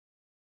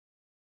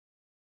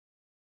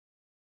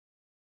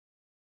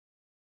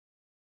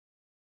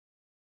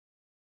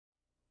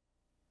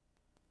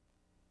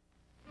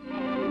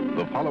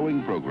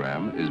following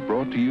program is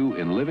brought to you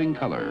in living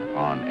color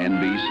on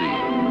NBC.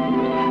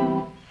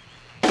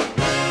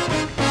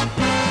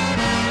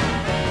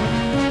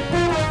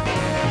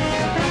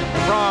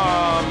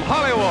 From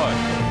Hollywood,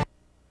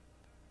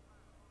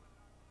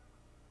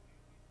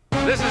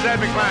 this is Ed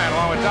McMahon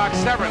along with Doc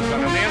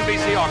Severinsen and the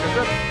NBC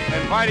Orchestra,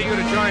 inviting you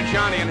to join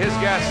Johnny and his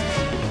guests,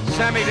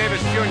 Sammy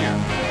Davis Jr.,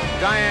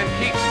 Diane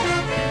Keaton,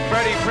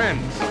 Freddie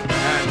Prinze,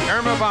 and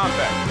Erma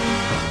Bombeck.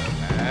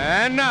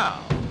 And now,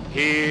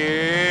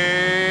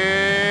 here's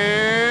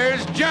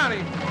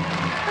Johnny.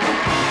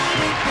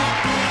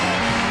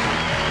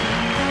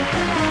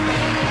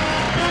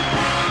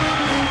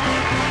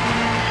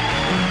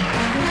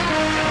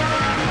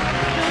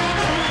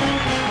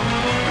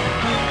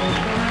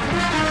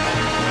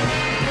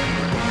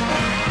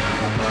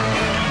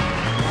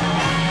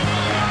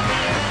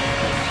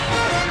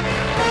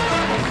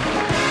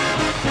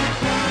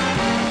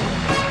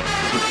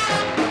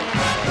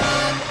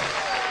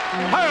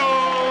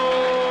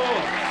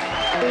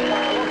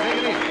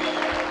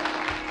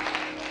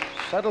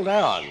 Settle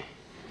down.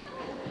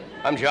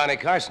 I'm Johnny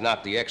Carson,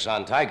 not the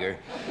Exxon Tiger.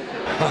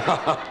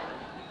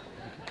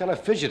 Kind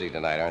of fidgety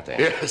tonight, aren't they?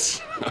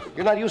 Yes.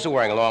 You're not used to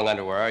wearing long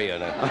underwear, are you?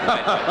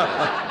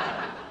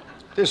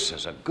 This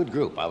is a good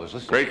group. I was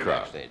listening. Great to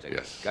crowd. Backstage. They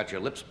Yes. Got your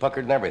lips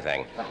puckered and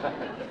everything.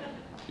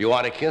 You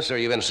want a kiss, or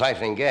you been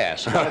siphoning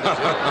gas? How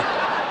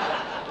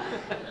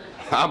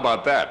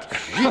about that?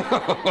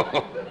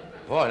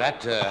 Boy,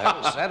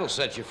 that'll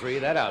set you free,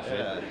 that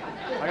outfit.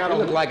 You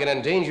look like an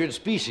endangered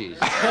species.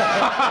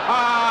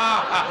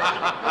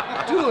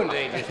 Two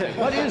endangered species.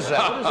 What is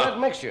that? What is that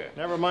mixture?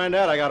 Never mind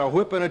that. I got a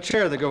whip and a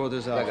chair that go with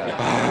this outfit.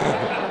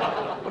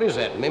 What is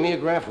that,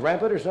 mimeograph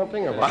rabbit or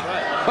something, or what?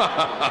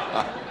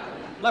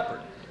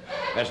 Leopard.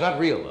 That's not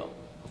real, though.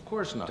 Of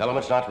course not. Tell them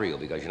it's not real,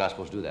 because you're not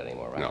supposed to do that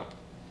anymore, right? No.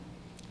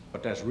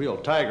 But that's real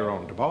tiger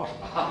on the bottom.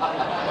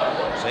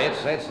 Say it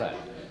that.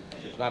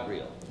 It's not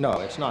real. No,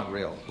 it's not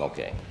real.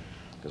 Okay.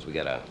 Because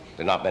there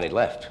are not many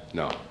left.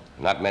 No.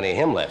 Not many of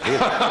him left, either.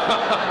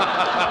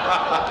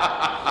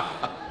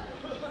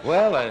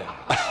 Well,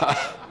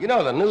 you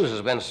know, the news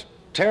has been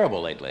terrible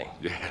lately.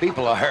 Yeah.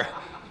 People are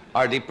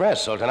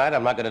depressed, so tonight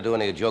I'm not going to do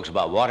any jokes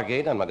about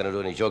Watergate. I'm not going to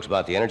do any jokes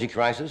about the energy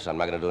crisis. I'm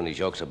not going to do any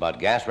jokes about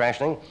gas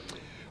rationing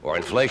or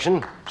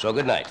inflation. So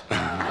good night.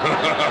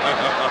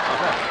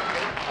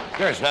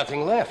 There's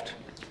nothing left.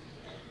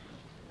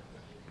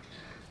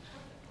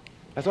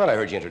 I thought I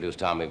heard you introduce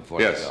Tommy before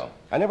the Yes. show.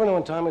 I never know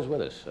when Tommy's with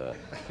us.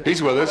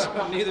 He's with us.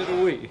 Neither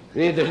do we.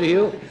 Neither do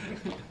you?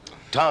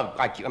 Tom,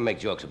 I make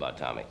jokes about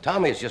Tommy.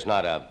 Tommy is just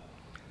not a...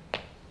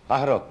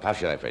 How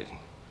should I phrase it?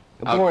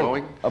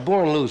 Outgoing? A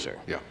born loser.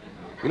 Yeah.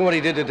 You know what he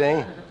did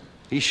today?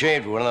 He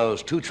shaved one of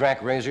those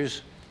two-track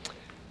razors,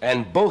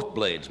 and both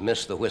blades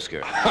missed the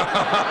whisker. And,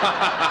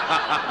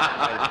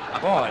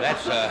 boy,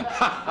 that's...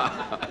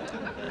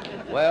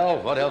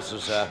 Well, what else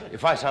is...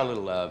 If I sound a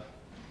little...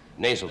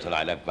 nasal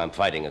tonight. I'm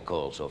fighting a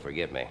cold, so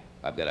forgive me.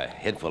 I've got a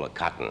head full of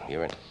cotton.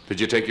 Hear it? Did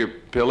you take your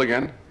pill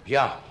again?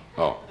 Yeah.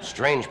 Oh.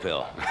 Strange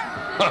pill.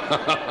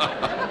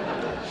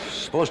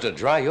 Supposed to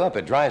dry you up.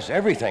 It dries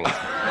everything. I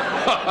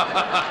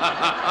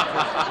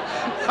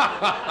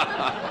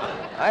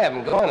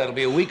haven't gone. It'll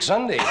be a week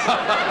Sunday.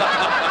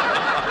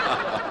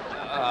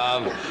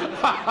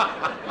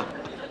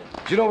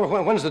 Do you know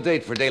when's the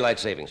date for daylight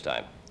savings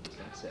time?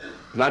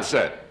 Not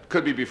set.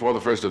 Could be before the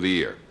first of the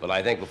year. Well,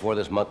 I think before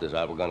this month is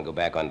out, we're going to go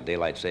back on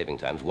daylight saving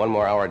times. 1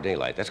 more hour of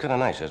daylight. That's kind of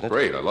nice, isn't it?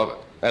 Great, I love it.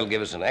 That'll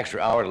give us an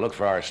extra hour to look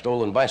for our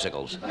stolen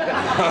bicycles.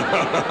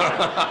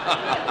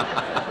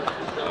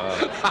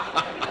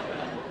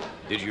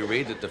 Did you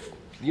read that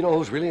you know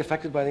who's really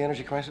affected by the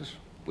energy crisis?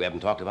 We haven't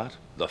talked about?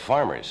 The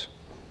farmers.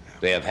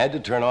 They have had to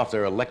turn off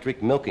their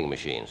electric milking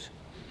machines.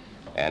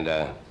 And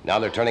now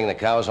they're turning the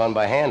cows on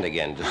by hand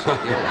again. Just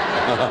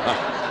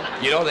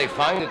you know, they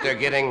find that they're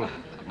getting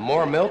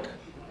more milk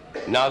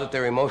now that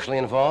they're emotionally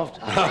involved?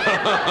 That's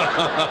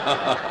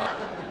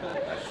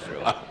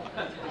true.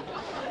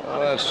 Well,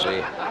 let's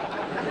see.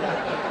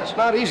 It's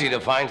not easy to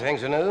find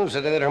things in the news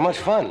that are much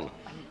fun.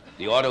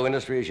 The auto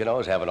industry, as you know,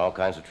 is having all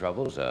kinds of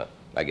troubles. I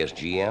guess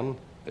GM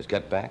has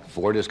cut back.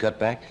 Ford has cut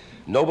back.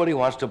 Nobody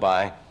wants to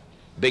buy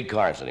big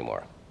cars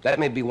anymore. That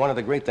may be one of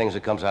the great things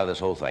that comes out of this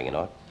whole thing, you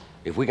know?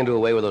 If we can do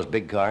away with those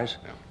big cars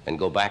and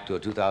go back to a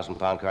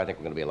 2,000-pound car, I think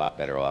we're going to be a lot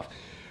better off.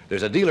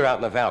 There's a dealer out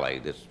in the valley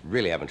that's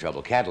really having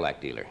trouble, Cadillac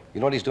dealer.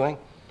 You know what he's doing?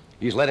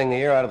 He's letting the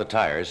air out of the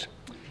tires,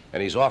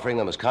 and he's offering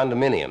them as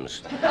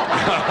condominiums.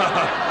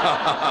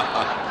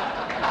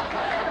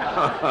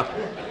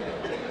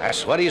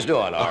 That's what he's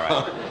doing, all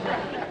right.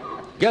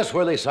 Guess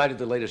where they sighted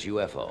the latest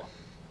UFO?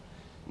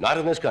 Not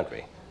in this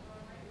country.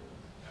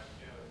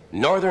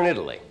 Northern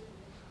Italy.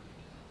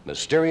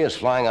 Mysterious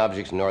flying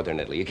objects in northern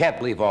Italy. You can't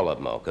believe all of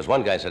them, though, because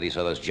one guy said he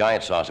saw this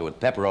giant saucer with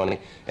pepperoni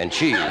and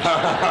cheese.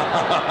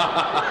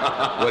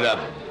 With a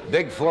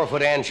big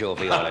 4-foot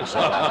anchovy on it, so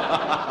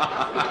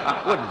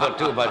wouldn't put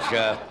too much,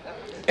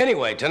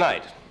 Anyway,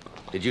 tonight,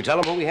 did you tell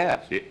him who we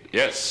have?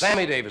 Yes.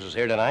 Sammy Davis is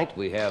here tonight.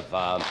 We have,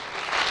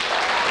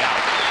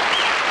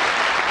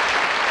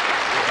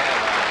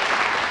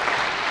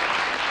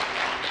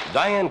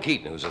 Diane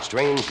Keaton, who's a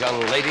strange young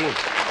lady,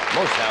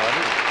 most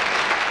talented.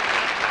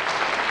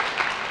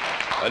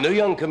 A new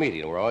young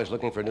comedian. We're always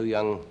looking for new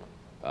young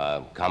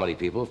comedy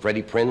people.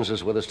 Freddie Prinze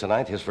is with us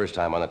tonight, his first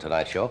time on The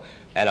Tonight Show.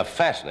 And a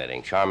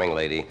fascinating, charming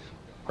lady,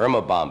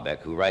 Erma Bombeck,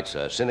 who writes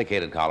a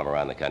syndicated column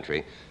around the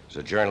country. She's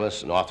a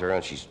journalist, an author,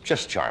 and she's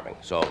just charming.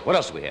 So what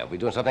else do we have? We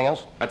doing something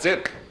else? That's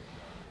it.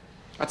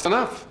 That's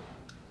enough.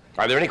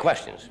 Are there any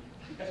questions?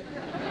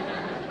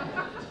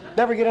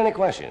 Never get any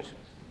questions.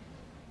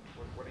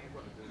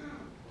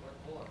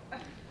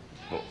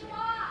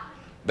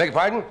 Beg your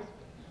pardon?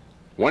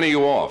 When are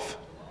you off?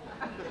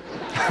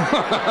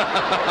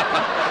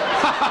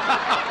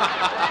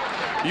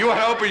 You want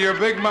to open your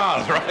big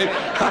mouth, right?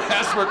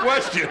 Ask for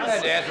questions. I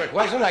had to ask for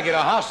questions. I get a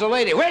hostile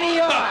lady. When are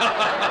you off?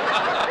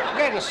 I'm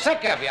getting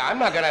sick of you. I'm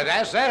not going to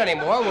ask that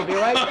anymore. We'll be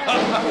right back.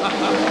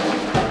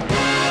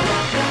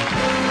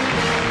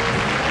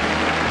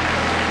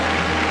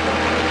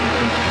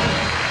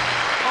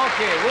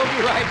 Okay, we'll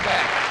be right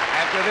back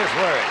after this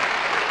word.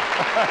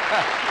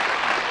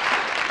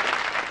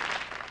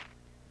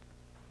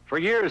 For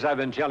years, I've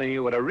been telling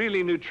you what a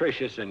really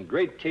nutritious and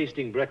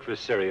great-tasting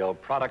breakfast cereal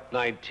Product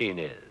 19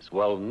 is.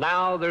 Well,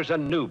 now there's a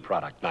new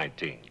Product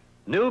 19.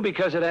 New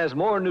because it has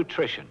more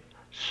nutrition.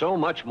 So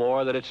much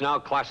more that it's now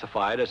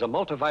classified as a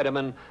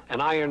multivitamin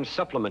and iron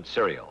supplement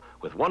cereal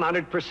with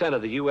 100%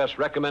 of the U.S.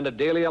 recommended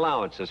daily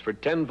allowances for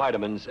 10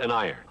 vitamins and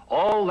iron.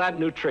 All that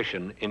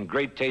nutrition in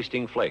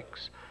great-tasting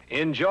flakes.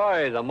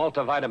 Enjoy the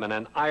multivitamin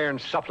and iron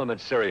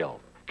supplement cereal.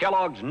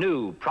 Kellogg's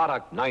new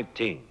Product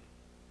 19.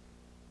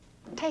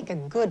 Take a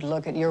good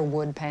look at your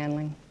wood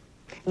paneling.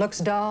 Looks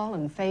dull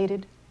and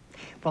faded.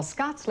 Well,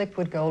 Scott's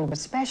Liquid Gold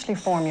was specially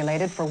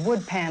formulated for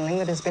wood paneling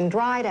that has been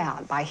dried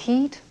out by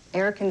heat,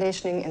 air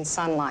conditioning, and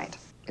sunlight.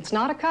 It's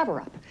not a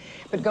cover-up,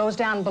 but goes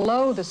down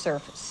below the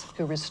surface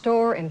to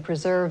restore and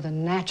preserve the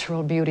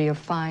natural beauty of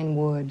fine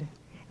wood.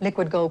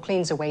 Liquid Gold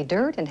cleans away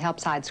dirt and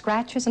helps hide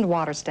scratches and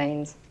water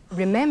stains.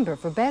 Remember,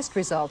 for best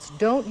results,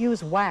 don't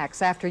use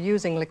wax after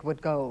using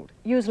Liquid Gold.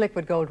 Use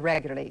Liquid Gold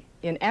regularly,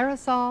 in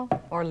aerosol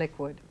or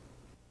liquid.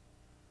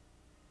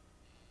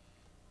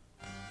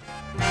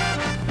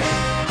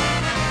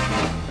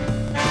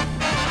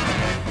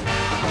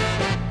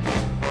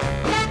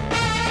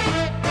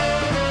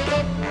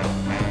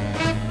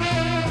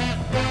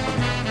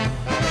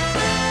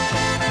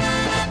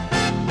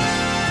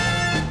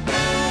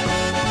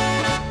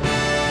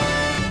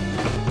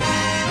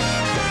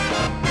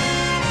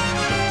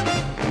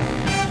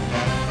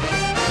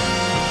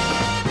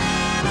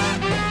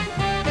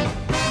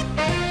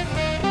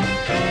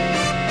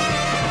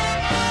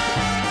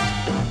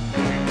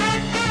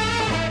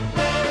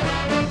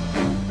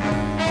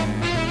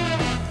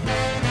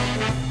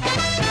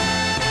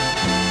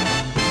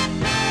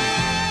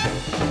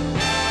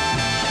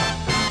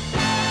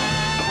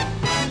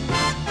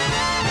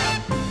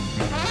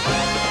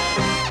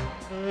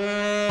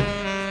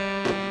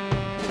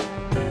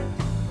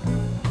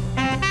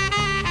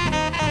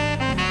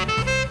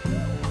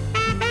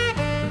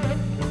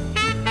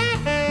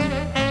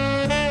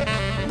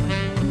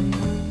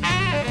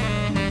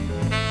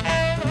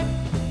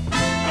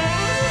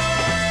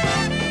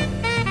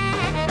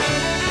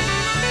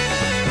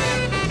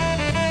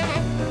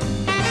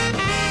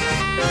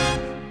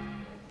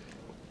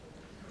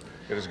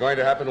 Going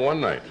to happen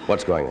one night.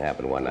 What's going to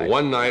happen one night?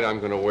 One night I'm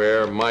going to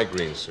wear my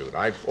green suit.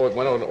 I went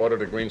out and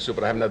ordered a green suit,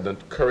 but I haven't had the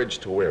courage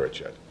to wear it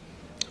yet.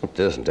 It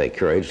doesn't take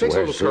courage to It takes a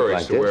wear a little suit courage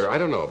like to this. wear. I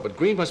don't know, but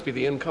green must be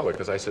the in color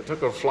because I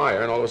took a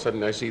flyer and all of a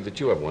sudden I see that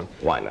you have one.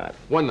 Why not?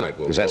 One night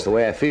we'll Because that's the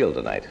way I feel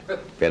tonight.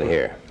 Get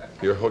here.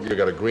 You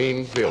got a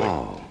green feeling.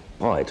 Oh,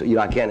 boy,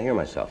 I can't hear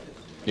myself.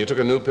 You took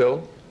a new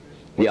pill?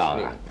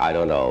 Yeah, I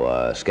don't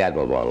know,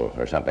 Scadmobone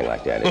or something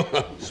like that.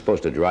 It's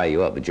supposed to dry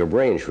you up, but your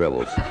brain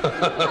shrivels.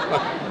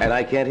 And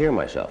I can't hear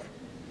myself.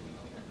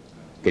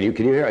 Can you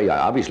hear?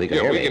 Yeah, obviously can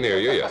hear me. Yeah, we can hear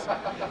you, yes.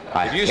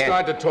 If you can't...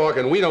 start to talk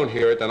and we don't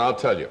hear it, then I'll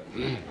tell you.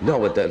 No,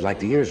 but like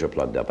the ears are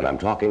plugged up and I'm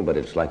talking, but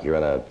it's like you're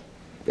in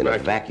a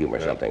vacuum or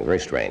something. Very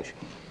strange.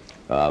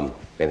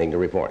 Anything to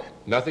report?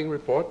 Nothing to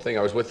report. I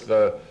was with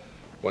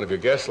one of your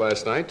guests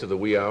last night to the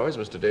wee hours.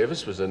 Mr.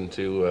 Davis was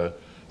into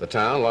the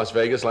town, Las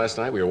Vegas, last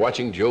night. We were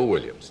watching Joe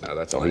Williams. Now,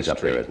 that's a nice he's up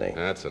treat. there, isn't he?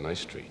 That's a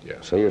nice treat,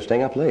 yes. So you're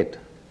staying up late?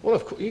 Well,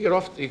 of course,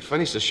 you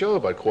finish the show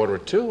about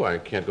 1:45. I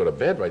can't go to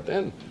bed right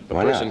then. A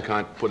person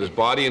can't put his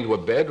body into a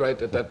bed right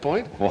at that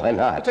point. Why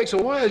not? It takes a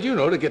while,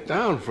 to get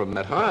down from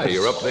that high.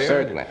 You're up there.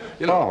 Certainly.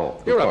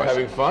 You're up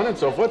having fun and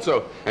so forth.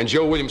 And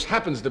Joe Williams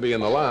happens to be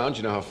in the lounge.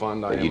 You know how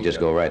fond I am. You just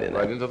go right in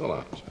there. Right into the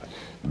lounge.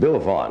 Bill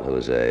Vaughn, who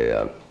is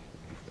a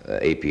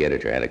AP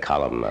editor, had a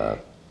column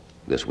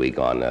this week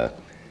on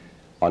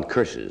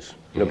curses.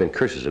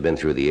 Curses have been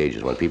through the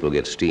ages when people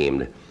get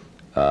steamed.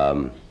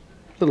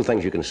 Little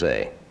things you can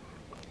say.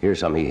 Here's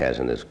some he has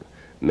in this.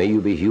 May you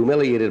be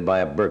humiliated by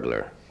a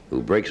burglar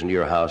who breaks into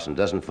your house and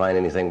doesn't find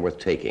anything worth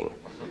taking.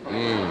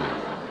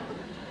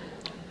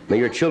 May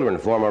your children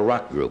form a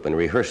rock group and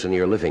rehearse in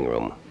your living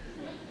room.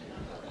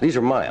 These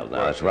are mild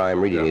now. That's why I'm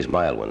reading these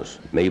mild ones.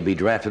 May you be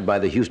drafted by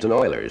the Houston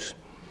Oilers.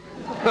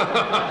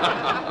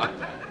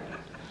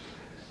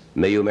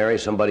 May you marry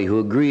somebody who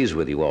agrees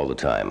with you all the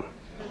time.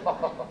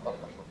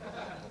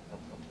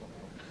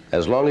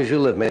 As long as you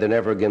live, may there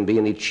never again be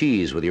any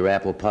cheese with your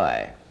apple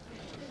pie.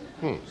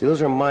 See,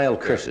 those are mild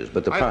curses,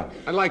 but the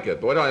I like it,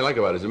 but what I like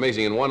about it is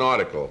amazing in one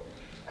article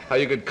how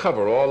you could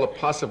cover all the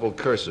possible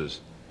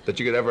curses that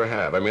you could ever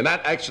have. I mean,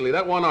 that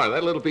one article,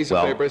 that little piece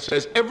of paper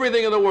says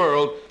everything in the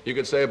world you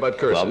could say about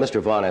curses. Well, Mr.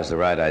 Vaughn has the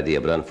right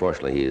idea, but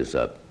unfortunately he is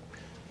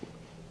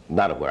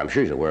not aware. I'm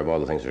sure he's aware of all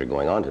the things that are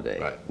going on today.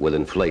 Right. With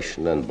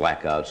inflation and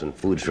blackouts and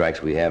food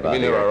strikes we have out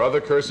mean here. there are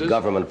other curses?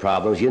 Government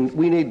problems.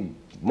 We need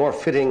more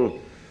fitting,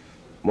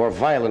 more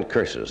violent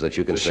curses that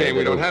you can It's a say. shame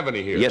we don't have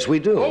any here. Yes, we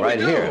do, Oh, right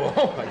we do? here.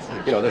 Oh, I see.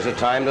 You know, there's a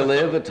time to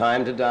live, a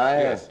time to die,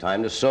 Yes. a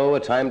time to sow, a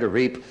time to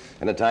reap,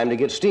 and a time to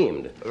get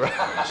steamed. Right.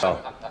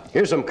 So,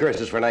 here's some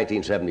curses for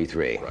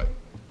 1973. Right.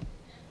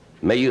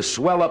 May you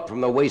swell up from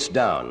the waist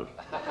down.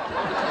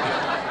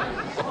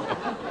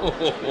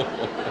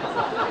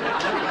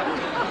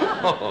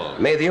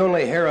 May the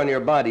only hair on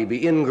your body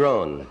be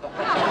ingrown.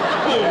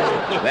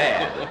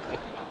 Bad.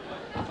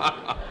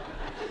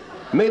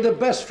 May the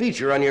best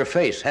feature on your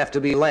face have to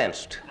be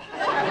lanced.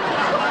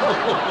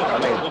 I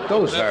mean,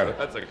 those are...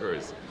 That's a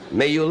curse.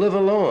 May you live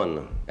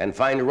alone and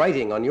find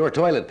writing on your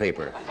toilet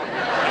paper.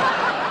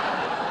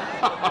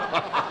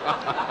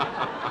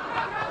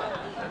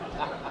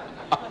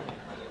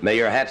 May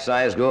your hat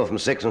size go from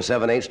 6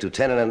 7/8 to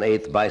 10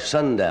 1/8 by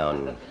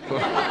sundown.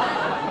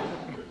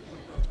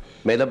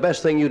 May the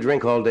best thing you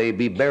drink all day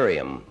be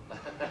barium.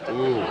 Ooh.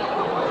 Ooh,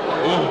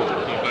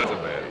 that's a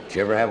bad. Did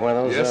you ever have one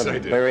of those Yes, I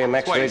did. barium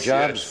X-ray Twice,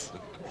 jobs?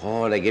 yes.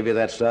 Oh, they give you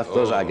that stuff?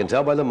 Those, I can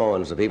tell by the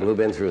moans, the people who've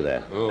been through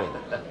that. Oh.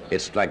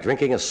 It's like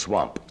drinking a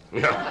swamp.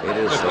 Yeah. It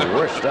is the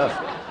worst stuff.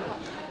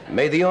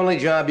 May the only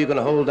job you can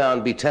hold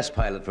down be test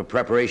pilot for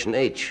Preparation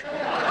H.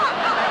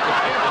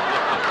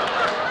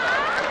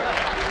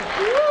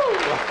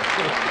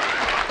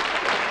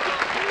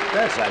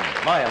 That's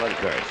a violent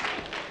curse.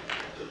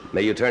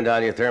 May you turn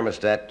down your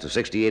thermostat to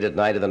 68 at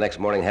night and the next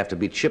morning have to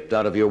be chipped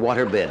out of your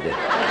water bed.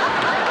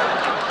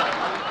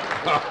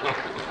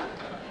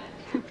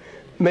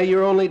 May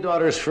your only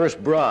daughter's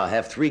first bra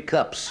have 3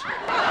 cups.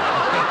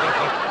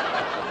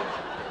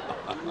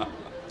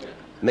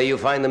 May you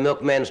find the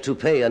milkman's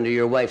toupee under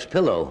your wife's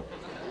pillow.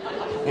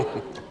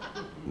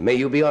 May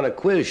you be on a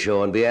quiz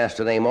show and be asked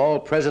to name all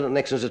President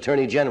Nixon's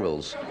attorney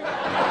generals.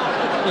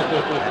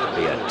 That'd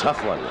be a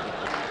tough one.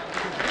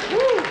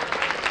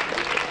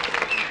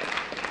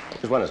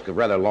 This one is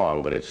rather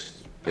long, but it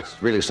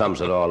really sums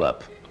it all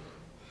up.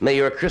 May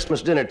your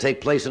Christmas dinner take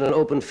place in an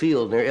open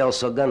field near El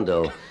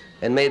Segundo,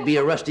 and may it be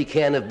a rusty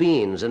can of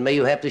beans, and may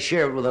you have to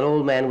share it with an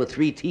old man with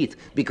 3 teeth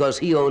because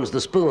he owns the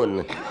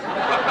spoon.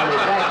 I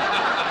mean,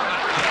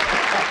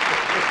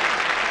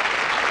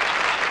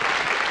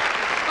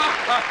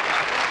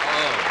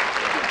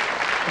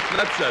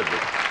 That says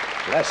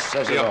it. that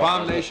says it The all.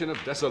 abomination of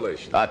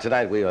desolation.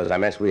 Tonight, as I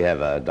mentioned, we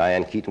have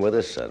Diane Keaton with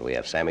us. We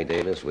have Sammy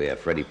Davis. We have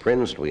Freddie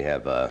Prinze. We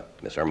have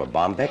Miss Erma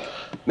Bombeck.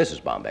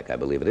 Mrs. Bombeck, I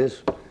believe it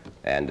is.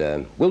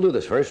 And we'll do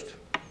this first.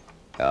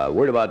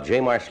 Word about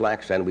J-Mar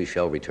slacks, and we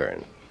shall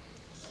return.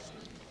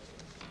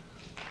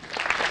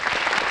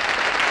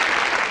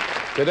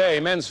 Today,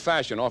 men's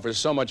fashion offers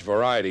so much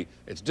variety,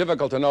 it's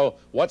difficult to know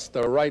what's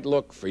the right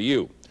look for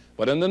you.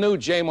 But in the new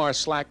J-Mar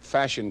Slack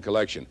fashion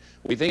collection,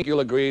 we think you'll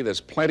agree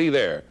there's plenty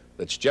there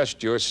that's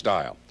just your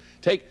style.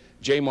 Take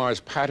J-Mar's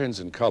patterns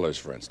and colors,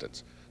 for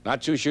instance.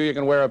 Not too sure you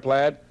can wear a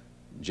plaid?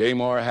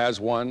 J-Mar has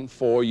one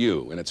for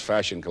you in its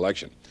fashion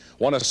collection.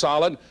 Want a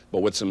solid,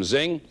 but with some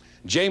zing?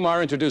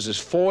 J-Mar introduces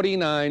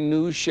 49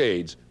 new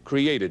shades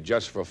created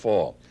just for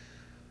fall.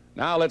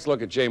 Now let's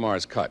look at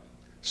J-Mar's cut,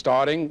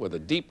 starting with a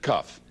deep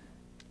cuff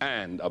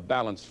and a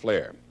balanced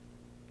flare,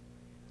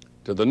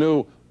 to the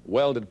new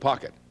welded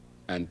pocket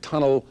and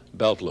tunnel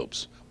belt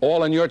loops,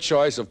 all in your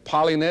choice of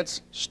poly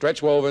knits,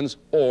 stretch wovens,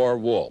 or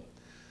wool.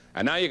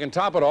 And now you can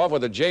top it off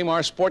with a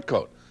J-Mar sport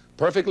coat,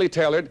 perfectly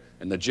tailored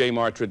in the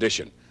J-Mar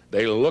tradition.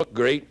 They look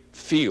great,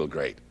 feel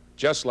great,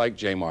 just like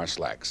J-Mar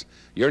slacks.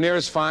 Your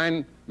nearest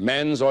fine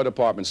men's or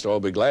department store will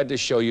be glad to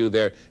show you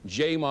their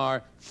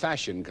J-Mar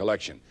fashion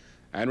collection.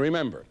 And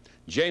remember,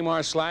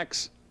 J-Mar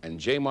slacks and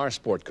J-Mar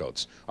sport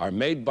coats are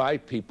made by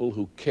people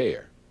who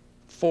care,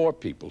 for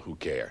people who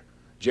care.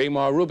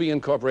 J-Mar Ruby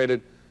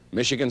Incorporated,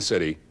 Michigan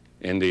City,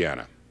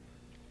 Indiana.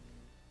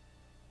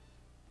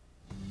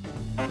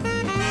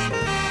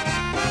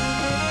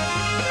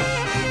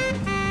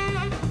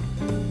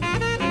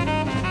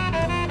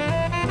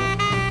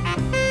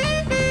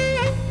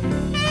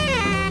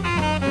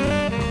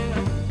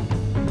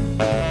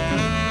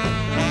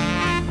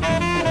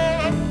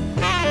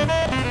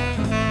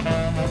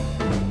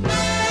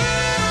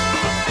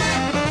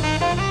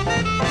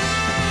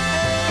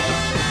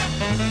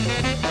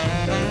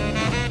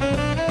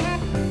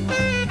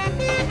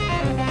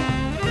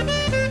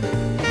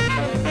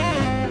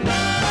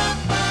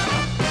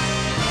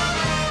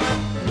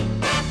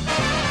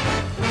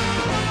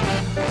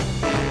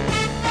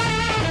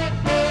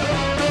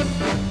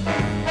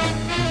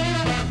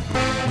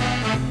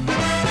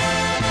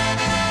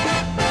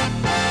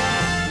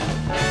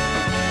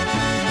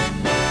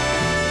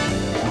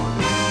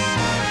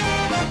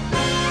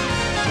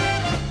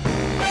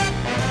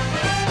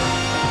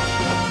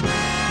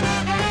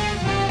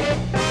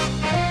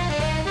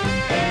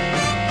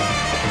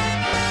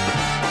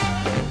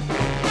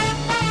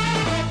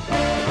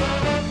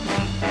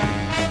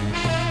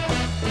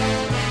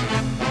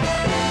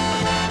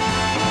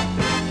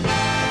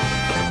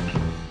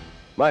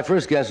 My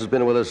first guest has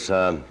been with us,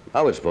 I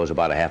would suppose,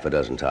 about a half a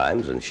dozen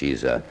times, and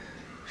she's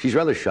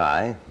rather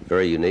shy,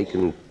 very unique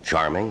and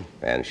charming,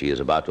 and she is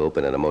about to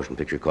open in a motion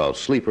picture called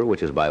Sleeper,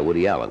 which is by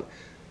Woody Allen.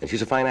 And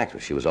she's a fine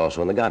actress. She was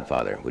also in The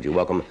Godfather. Would you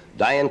welcome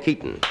Diane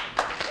Keaton?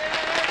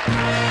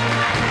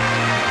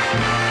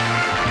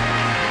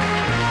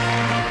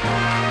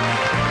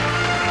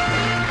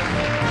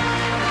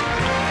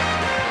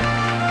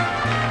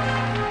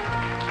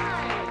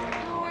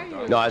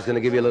 No, I was going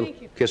to give you a little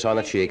kiss on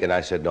the cheek, and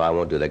I said, no, I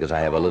won't do that because I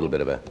have a little bit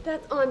of a...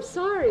 Oh, I'm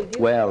sorry.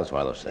 Well, it's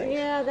one of those things.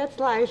 Yeah, that's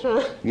life,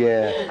 huh?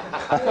 Yeah.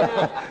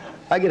 Yeah.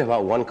 I get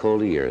about one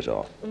cold a year is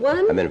all.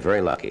 One? I've been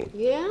very lucky.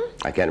 Yeah?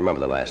 I can't remember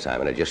the last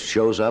time, and it just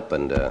shows up,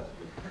 and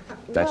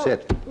that's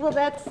it. Well,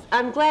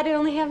 I'm glad it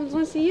only happens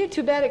once a year.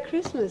 Too bad at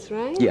Christmas,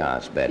 right? Yeah,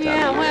 it's a bad time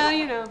Yeah, of year. well,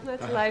 you know,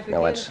 that's life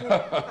again. No,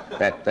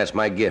 that's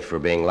my gift for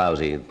being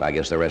lousy, I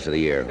guess, the rest of the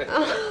year.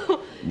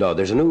 No,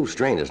 there's a new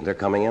strain, isn't there,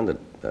 coming in that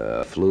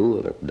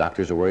flu the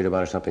doctors are worried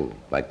about or something?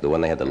 Like the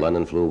one they had the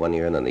London flu one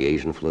year and then the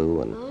Asian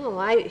flu. And... Oh,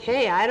 I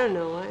don't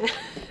know.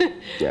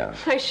 Yeah.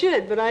 I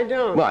should, but I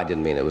don't. Well, I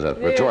didn't mean it. It was a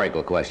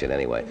rhetorical question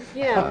anyway.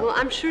 Yeah, well,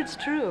 I'm sure it's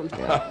true.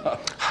 Yeah.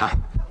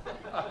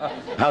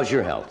 How's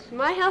your health?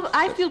 My health,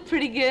 I feel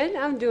pretty good.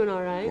 I'm doing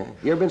all right. Yeah.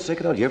 You ever been sick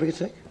at all? Did you ever get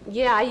sick?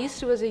 Yeah, I used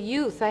to as a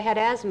youth. I had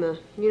asthma.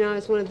 You know,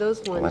 it's one of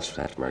those ones.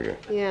 Oh, that's murder.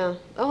 Yeah.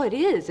 Oh, it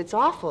is. It's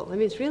awful. I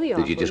mean, it's really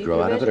awful. Did you just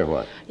grow out of it or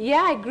what?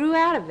 Yeah, I grew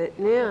out of it,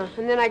 yeah.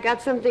 And then I got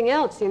something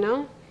else, you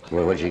know?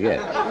 Well, what'd you get?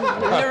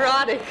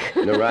 Neurotic.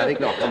 Neurotic?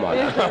 No, come on.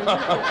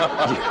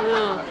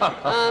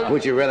 No.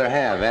 Would you rather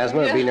have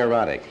asthma or be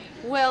neurotic?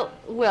 Well,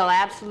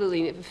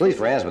 absolutely. At least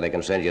for asthma, they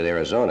can send you to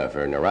Arizona.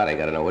 For neurotic,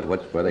 I don't know where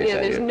they send you.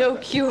 Yeah, there's no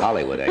cure.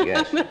 Hollywood, I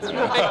guess. That's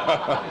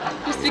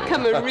right. Just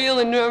become a real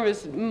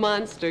enormous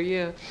monster,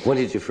 yeah. When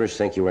did you first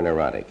think you were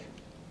neurotic?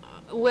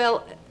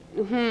 Well,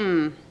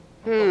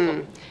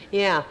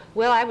 yeah.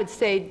 Well, I would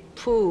say,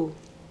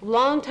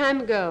 long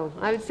time ago.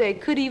 I would say it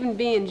could even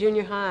be in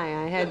junior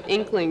high. I had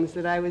inklings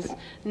that I was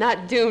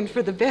not doomed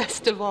for the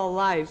best of all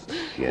lives.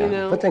 Yeah, you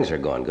know? but things are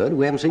going good.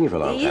 We haven't seen you for a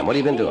long time. What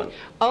have you been doing?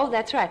 Oh,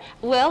 that's right.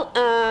 Well,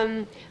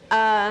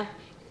 I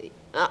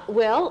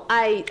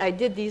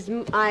did these,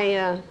 You've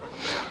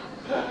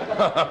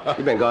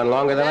been gone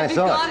longer than I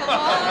thought. Gone a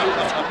long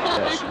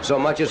time. Yes. So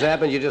much has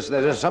happened,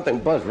 there's something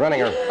buzz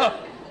running around.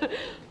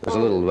 There's a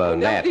little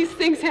gnat. These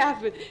things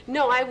happen.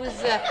 No, I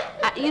was,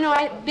 you know,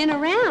 I've been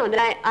around.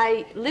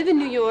 I live in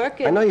New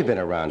York. And I know you've been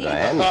around,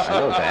 Diane. I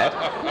know that.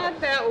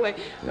 Not that way.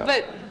 No.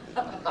 But,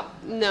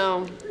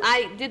 no,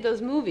 I did those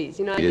movies.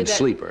 You know, You did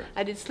Sleeper.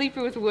 I did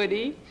Sleeper with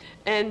Woody,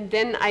 and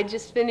then I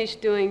just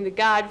finished doing The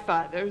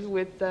Godfather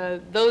with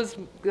those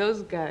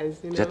guys.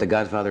 You know? Is that The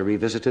Godfather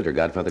Revisited or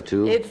Godfather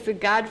 2? It's The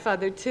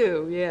Godfather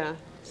 2, yeah.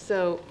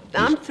 So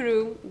I'm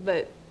through,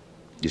 but...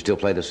 You still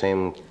play the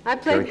same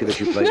character that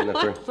you played in the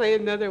I first? play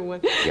another one.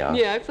 Yeah.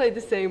 Yeah, I played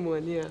the same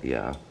one, yeah.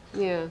 Yeah.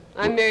 Yeah.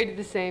 I'm married to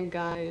the same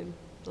guy and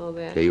all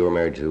that. Yeah, you were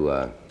married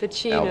to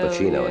Pacino, Al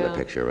Pacino in yeah. the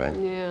picture, right?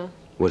 Yeah.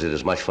 Was it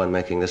as much fun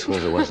making this one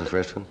as it was the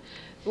first one?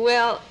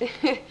 Well,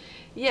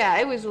 yeah,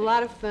 it was a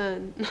lot of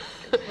fun.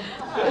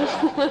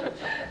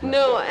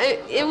 No,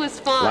 it was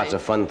fun. Lots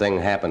of fun things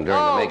happened during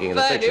the making of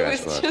the picture, I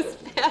suppose. It was just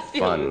fabulous.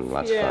 Fun,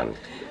 lots of fun.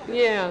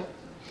 Yeah.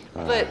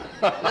 But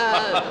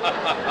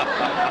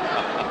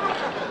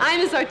I'm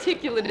as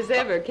articulate as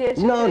ever, can't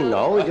you?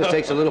 No, it just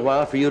takes a little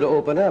while for you to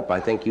open up. I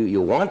think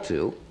you want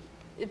to.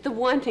 The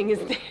wanting is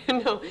there.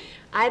 No,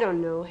 I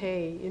don't know.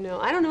 Hey, you know,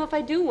 I don't know if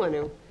I do want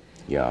to.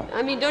 Yeah.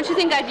 I mean, don't you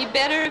think I'd be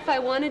better if I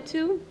wanted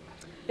to?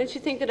 Don't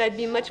you think that I'd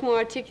be much more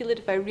articulate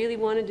if I really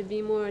wanted to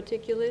be more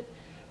articulate?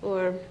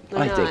 Or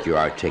I not? think you're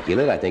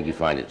articulate. I think you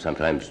find it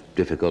sometimes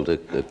difficult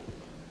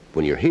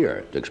when you're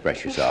here to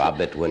express yourself. I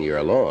bet when you're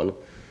alone.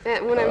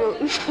 When I'm...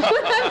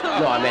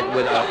 No,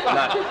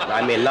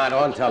 I meant not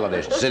on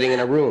television, sitting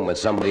in a room with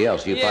somebody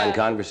else. Do you find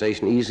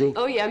conversation easy?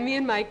 Oh, yeah, me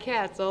and my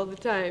cats all the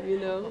time, you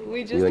know.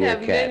 We just You and your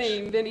have cats.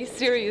 many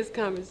serious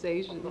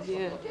conversations,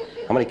 yeah.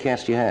 How many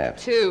cats do you have?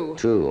 Two.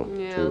 Two.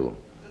 Yeah. Two.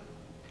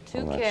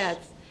 Two Well,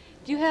 cats.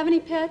 Do you have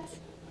any pets?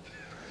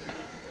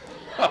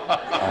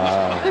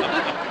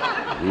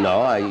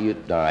 No,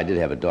 I did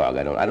have a dog.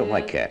 I don't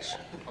like cats.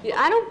 Yeah,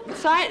 I don't...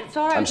 Sorry,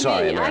 I'm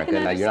sorry, I America.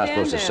 can Now, you're not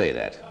understand supposed to say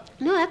that.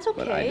 No, that's okay.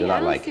 But I do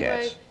not don't like see why-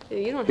 cats.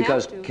 You don't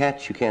Because have to.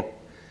 cats, you can't...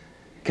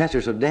 Cats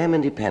are so damn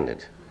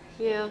independent.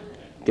 Yeah.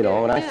 You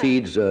know, when I Yeah.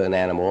 feed an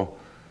animal,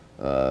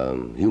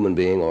 human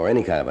being or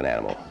any kind of an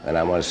animal, and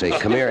I want to say,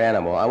 come here,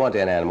 animal, I want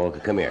that animal to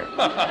come here.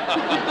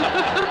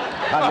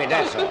 I mean,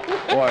 that's all.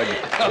 Or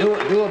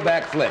do a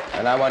backflip,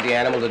 and I want the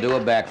animal to do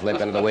a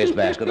backflip into the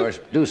wastebasket or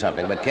do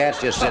something. But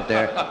cats just sit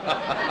there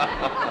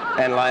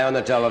and lie on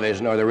the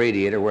television or the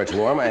radiator where it's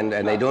warm,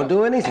 and they don't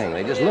do anything.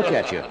 They just look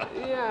at you.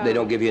 Yeah. They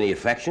don't give you any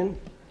affection.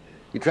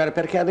 You try to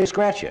pet a cat, they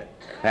scratch you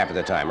half of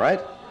the time, right?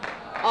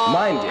 Oh.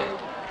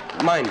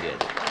 Mine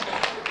did.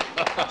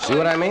 See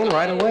what I mean?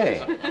 Right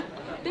away.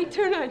 They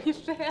turn on you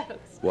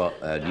fast. Well,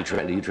 do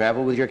you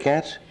travel with your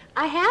cats?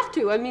 I have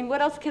to. I mean,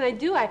 what else can I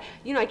do? I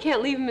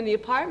can't leave them in the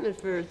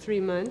apartment for 3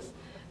 months.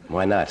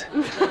 Why not?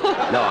 No,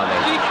 I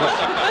mean,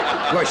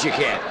 of course you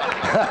can't.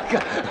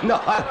 No,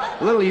 a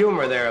little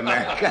humor there,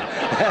 America.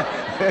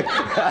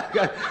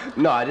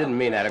 No, I didn't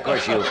mean that. Of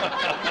course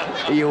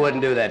you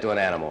wouldn't do that to an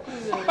animal.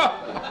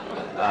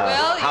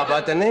 Well, how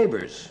about the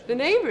neighbors? The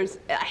neighbors?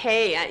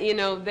 Hey, you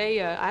know,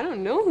 I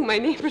don't know who my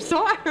neighbors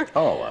are.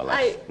 Oh, well,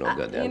 that's no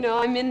good then. You know,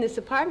 I'm in this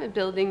apartment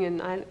building,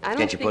 and I don't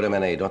Can't you put them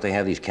in a, don't they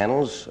have these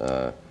kennels?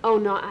 Oh,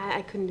 no,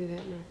 I couldn't do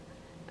that, no.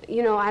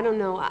 You know, I don't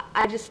know.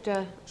 I just,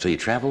 So you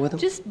travel with them?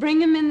 Just bring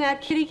them in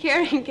that kitty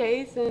carrying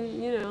case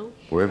and, you know,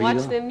 wherever watch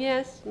you go? them,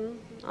 yes.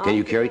 Can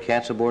you carry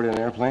cats aboard an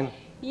airplane?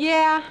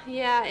 Yeah,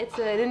 it's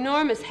an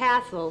enormous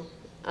hassle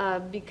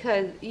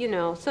because, you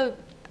know, so,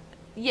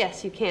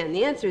 yes, you can.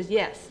 The answer is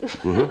yes.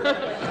 Well,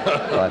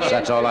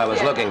 that's all I was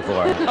looking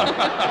for.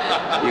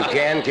 You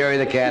can carry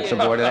the cats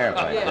aboard an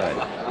airplane.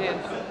 Yes, Good.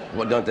 yes.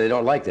 Well, they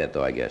don't like that,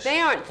 though, I guess.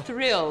 They aren't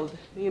thrilled,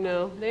 you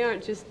know. They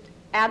aren't just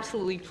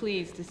absolutely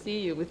pleased to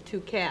see you with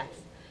 2 cats.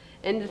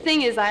 And the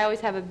thing is, I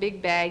always have a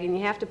big bag, and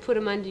you have to put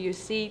them under your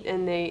seat,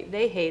 and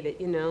they hate it,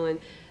 you know. And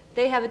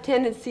they have a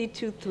tendency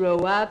to throw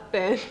up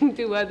and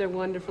do other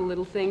wonderful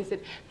little things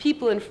that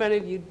people in front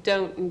of you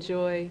don't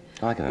enjoy.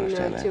 Oh, I can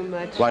understand that. Too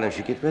much. Why don't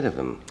you get rid of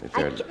them? If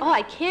they're...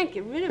 I can't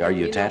get rid of them. Are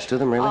you attached to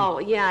them, really? Oh,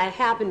 yeah, I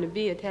happen to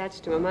be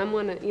attached to them. I'm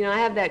one of, you know, I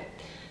have that,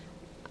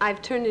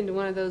 I've turned into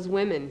one of those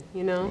women,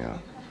 you know. Yeah.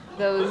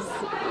 Those...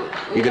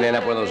 You can end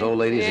up one of those old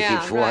ladies that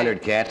keeps 400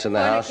 right. cats in the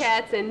 400 house?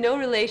 cats and no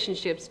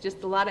relationships,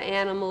 just a lot of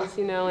animals,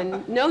 you know,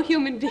 and no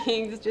human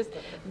beings, just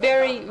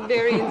very,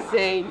 very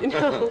insane, you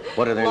know.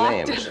 What are their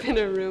locked names? Up in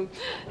a room.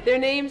 Their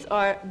names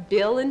are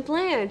Bill and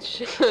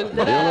Blanche. Bill and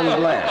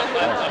Blanche.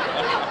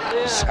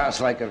 Yeah. Sounds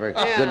like a very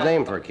good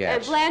name for a cat.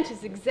 And Blanche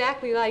is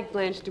exactly like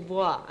Blanche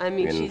Dubois. I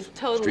mean, In she's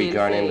totally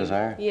Streetcar insane. Named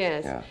Desire?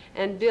 Yes. Yeah.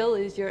 And Bill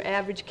is your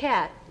average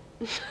cat.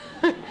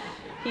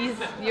 He's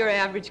your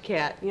average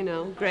cat, you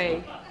know,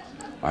 gray.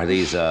 Are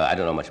these, I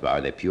don't know much about,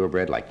 are they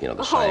purebred, like, you know,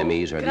 the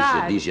Siamese, or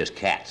are these just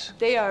cats?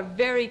 They are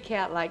very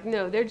cat-like.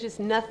 No, they're just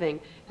nothing.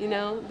 You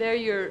know, they're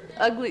your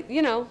ugly,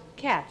 you know,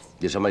 cats.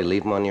 Did somebody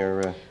leave them on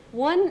your...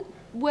 Well,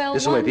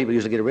 This is the way people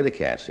usually get rid of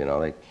cats, you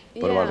know. They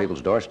put them on Yeah.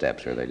 people's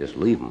doorsteps, or they just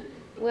leave them.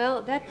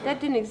 Well, that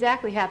didn't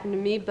exactly happen to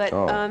me, but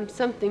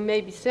something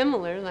maybe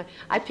similar. Like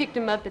I picked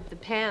them up at the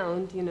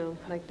pound, you know,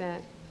 like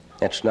that.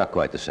 It's not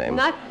quite the same.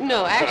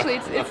 No, actually,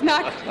 it's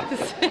not quite the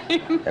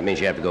same. That means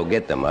you have to go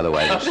get them,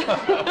 otherwise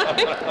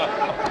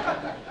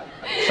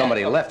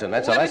somebody left them.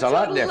 That's a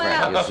lot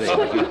different, you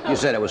see. You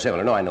said it was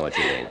similar. No, I know what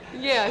you mean.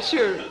 Yeah,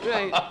 sure,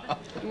 right.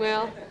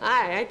 Well,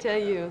 I tell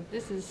you,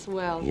 this is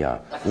swell. Yeah.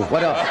 Well,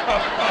 what else?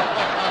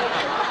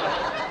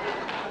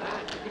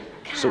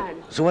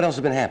 So what else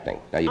has been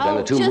happening? Now, you've done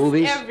the 2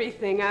 movies? Just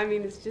everything. I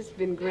mean, it's just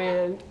been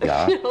grand.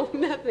 Yeah? No,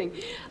 nothing.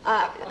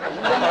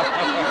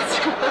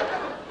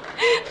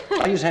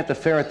 I just have to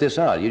ferret this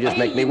out. You just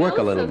make me work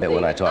a little bit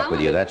when I talk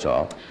with you, that's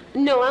all.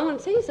 No, I want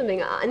to tell you something.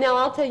 Now,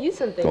 I'll tell you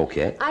something.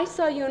 Okay. I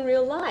saw you in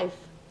real life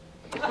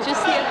just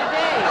the other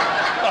day.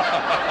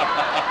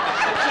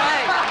 That's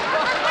right.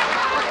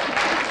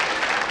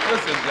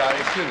 Listen,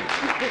 Johnny,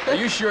 are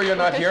you sure you're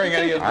not hearing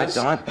any of this?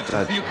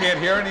 You can't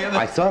hear any of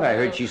this? I thought I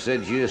heard she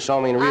said you just saw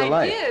me in real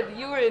life. I did.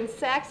 You were in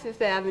Saks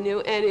Fifth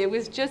Avenue, and it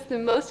was just the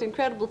most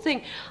incredible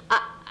thing.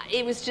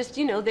 It was just,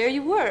 you know, there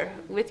you were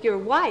with your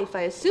wife,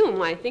 I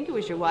assume. I think it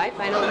was your wife.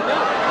 I don't know.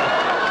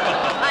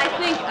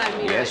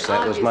 Yes,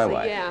 that was my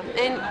wife. Yeah,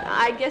 and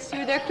I guess you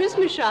were there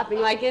Christmas shopping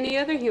like any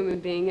other human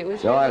being. It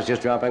was. No, I was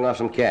just dropping off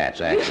some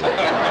cats, actually.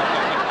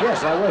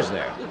 Yes, I was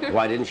there.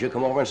 Why didn't you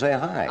come over and say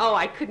hi? Oh,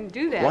 I couldn't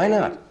do that. Why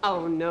not?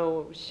 Oh,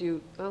 no,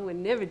 shoot. I would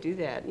never do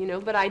that, you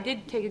know. But I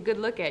did take a good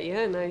look at you,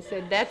 and I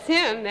said, that's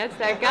him. That's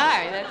that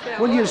guy. That's that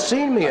Well, one. you've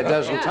seen me a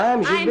dozen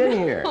times. You've been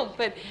here.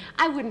 But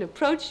I wouldn't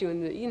approach you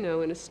in the, you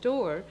know, in a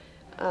store.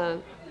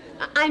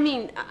 I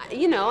mean,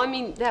 you know,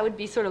 that would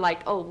be sort of like,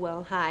 oh,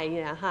 well, hi,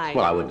 yeah, hi.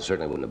 Well,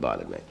 certainly wouldn't have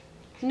bothered me.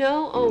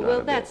 No? Oh, well,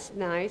 that's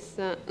nice.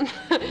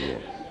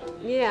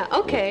 Yeah,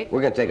 okay.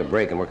 We're going to take a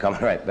break, and we're coming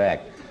right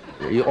back.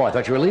 Oh, I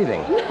thought you were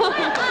leaving.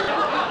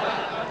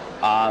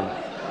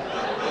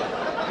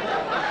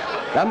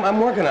 I'm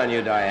working on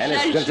you, Diane.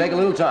 It's going to take a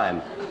little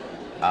time.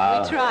 We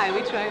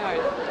try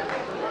hard.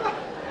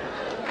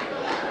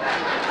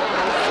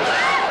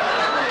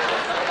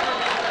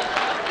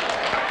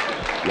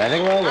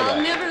 Nothing wrong with that.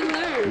 I'll never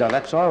learn. No,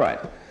 that's all right.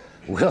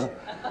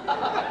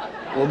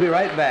 We'll be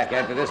right back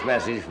after this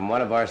message from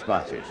one of our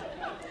sponsors.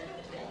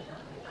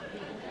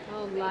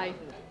 Oh, life.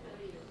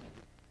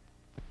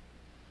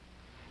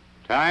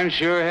 Times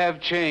sure have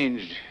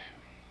changed.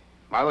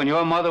 Why, when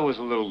your mother was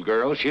a little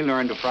girl, she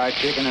learned to fry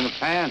chicken in a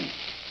pan.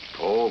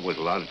 Oh, it was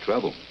a lot of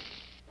trouble.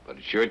 But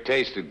it sure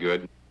tasted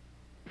good.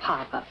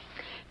 Papa,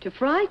 to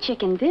fry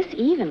chicken this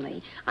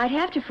evenly, I'd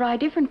have to fry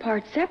different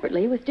parts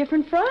separately with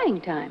different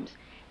frying times.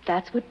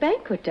 That's what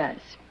Banquet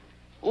does.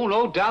 Oh,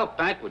 no doubt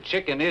banquet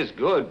chicken is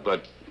good,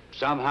 but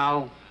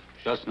somehow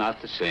just not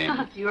the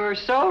same. You're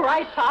so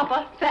right,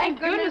 Papa.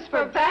 Thank goodness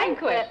for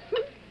Banquet.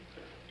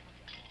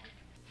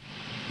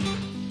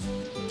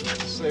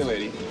 Say,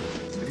 lady,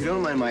 if you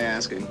don't mind my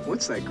asking,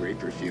 what's that great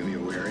perfume you're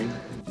wearing?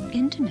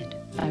 Intimate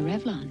by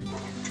Revlon.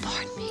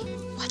 Pardon me,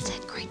 what's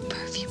that great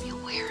perfume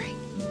you're wearing?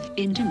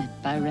 Intimate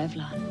by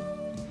Revlon.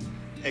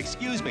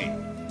 Excuse me,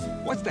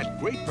 what's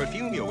that great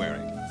perfume you're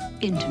wearing?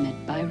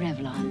 Intimate by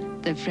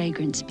Revlon. The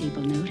fragrance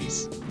people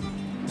notice.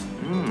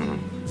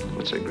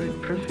 What's that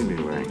great perfume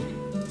you're wearing?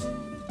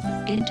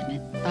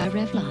 Intimate by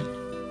Revlon.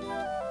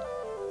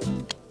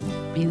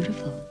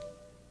 Beautiful.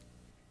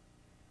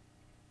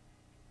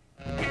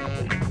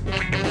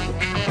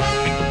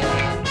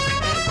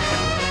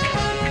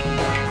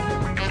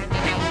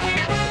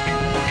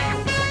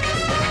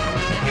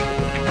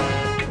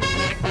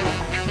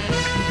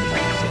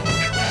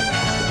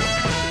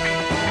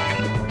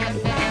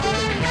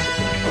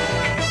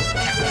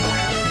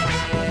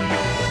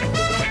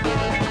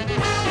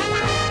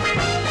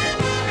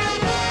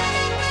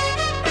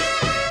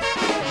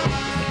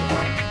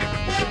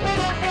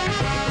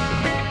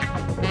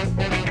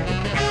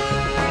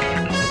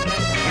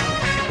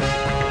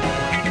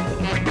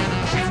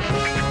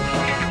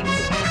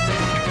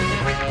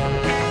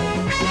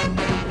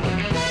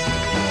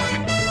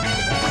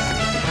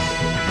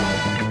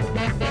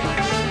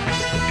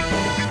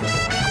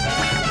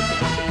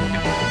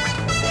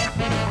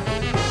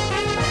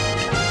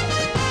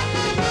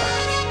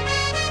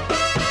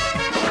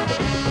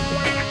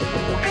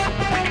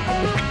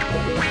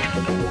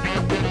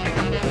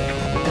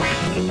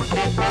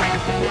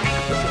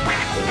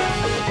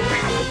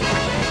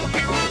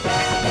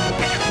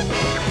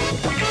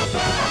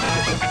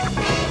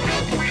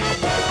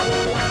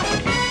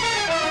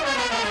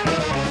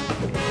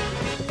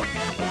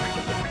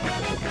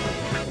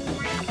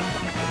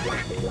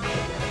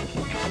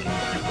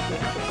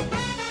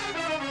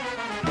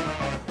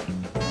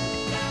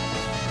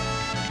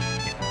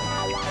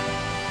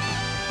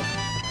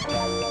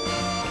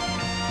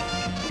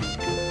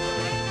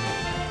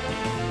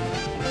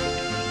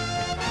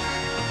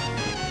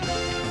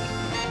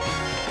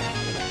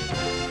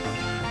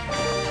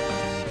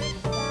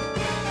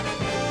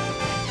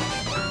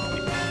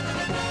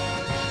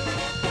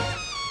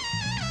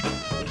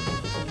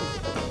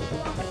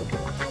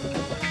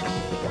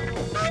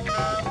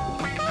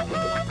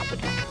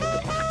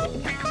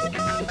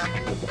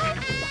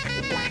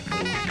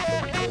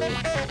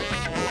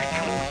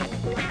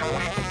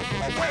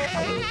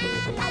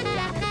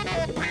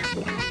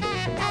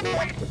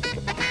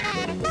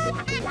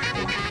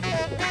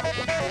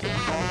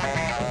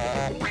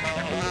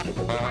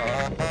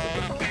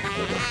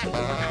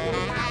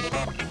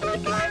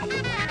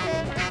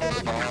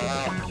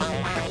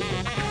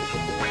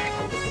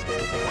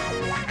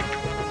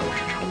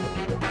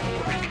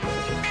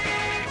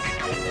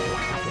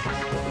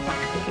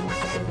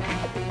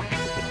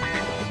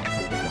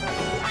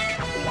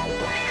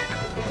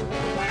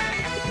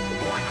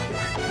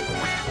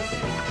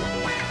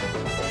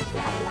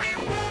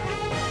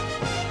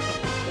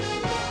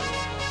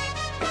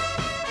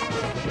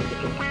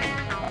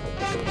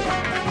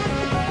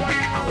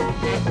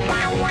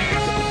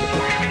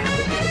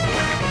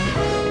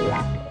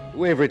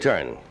 We've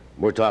returned.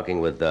 We're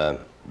talking with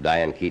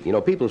Diane Keaton. You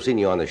know, people who've seen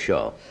you on the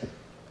show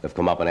have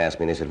come up and asked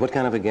me, and they said, what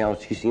kind of a gal?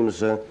 She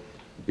seems, is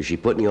she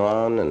putting you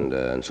on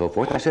and so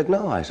forth? I said,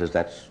 no. I says,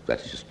 that's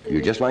just,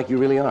 you're just like you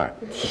really are.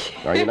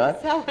 Are you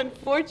not? So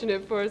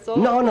unfortunate for us all.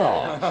 No.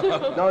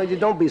 No, you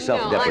don't be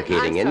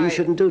self-deprecating, and you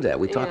shouldn't do that.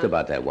 We talked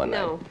about that one night.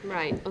 No,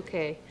 right,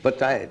 okay.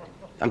 But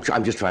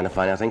I'm just trying to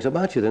find out things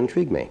about you that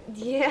intrigue me.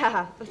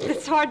 Yeah,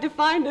 it's hard to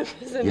find them,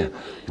 isn't it?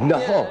 No.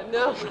 Yeah,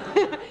 no.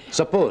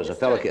 Suppose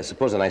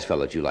a nice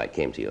fellow that you like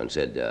came to you and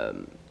said,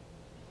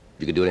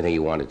 you could do anything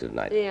you wanted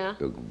tonight. Yeah.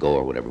 Or go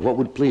or whatever. What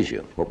would please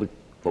you? What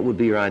would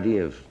be your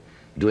idea of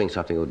doing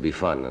something that would be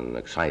fun and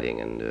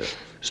exciting and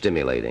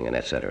stimulating and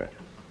et cetera?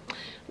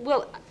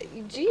 Well,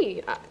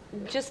 gee,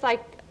 just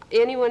like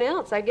anyone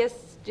else, I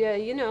guess,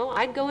 you know,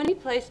 I'd go any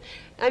place.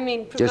 I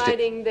mean,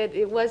 providing that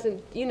it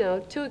wasn't, you know,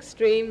 too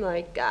extreme,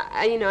 like,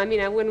 you know, I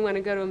mean, I wouldn't want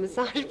to go to a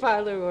massage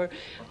parlor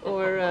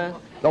or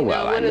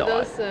one of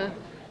those,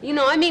 you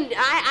know, I mean,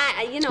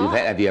 you know.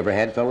 Have you ever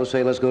had fellows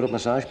say, let's go to a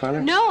massage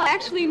parlor? No,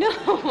 actually, no.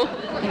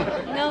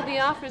 No, the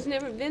offer's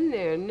never been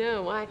there,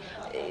 no.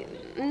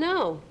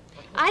 No.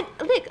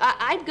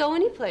 I'd go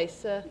any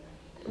place.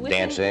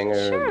 Dancing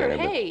or? Sure,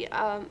 whatever. hey,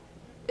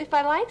 if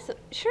I like some,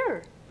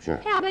 sure. Sure.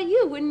 Hey, how about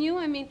you, wouldn't you?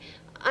 I mean,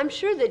 I'm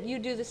sure that you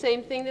do the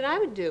same thing that I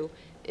would do,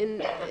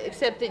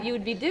 except that you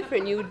would be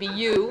different. You would be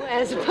you,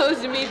 as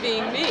opposed to me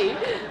being me.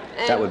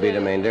 And, that would be the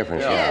main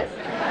difference, yes.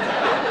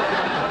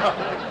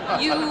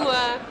 You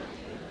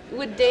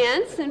would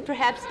dance and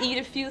perhaps eat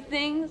a few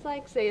things,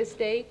 like, say, a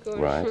steak, or,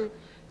 right.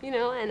 You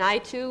know, and I,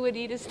 too, would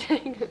eat a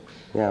steak.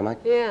 Yeah,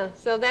 Yeah,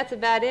 so that's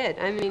about it.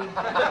 I mean...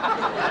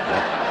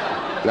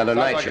 Another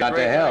night shot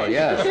to hell,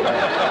 yes.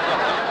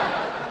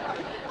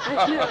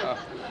 I know.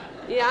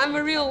 Yeah, I'm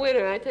a real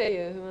winner, I tell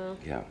you. Well.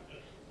 Yeah.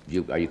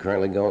 Are you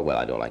currently going? Well,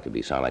 I don't like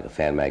to sound like a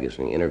fan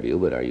magazine interview,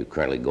 but are you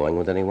currently going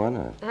with anyone?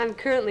 Or? I'm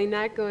currently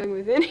not going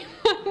with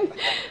anyone.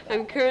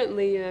 I'm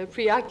currently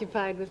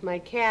preoccupied with my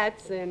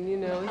cats and, you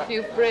know, a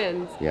few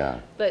friends. Yeah.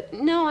 But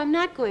no, I'm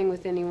not going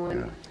with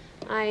anyone.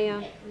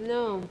 Yeah.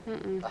 No.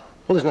 Mm-mm.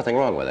 Well, there's nothing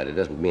wrong with that. It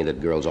doesn't mean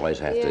that girls always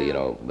have to, you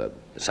know,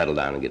 settle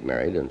down and get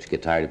married. Don't you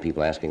get tired of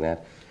people asking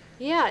that?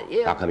 Yeah,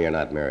 yeah. How come you're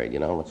not married, you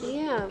know?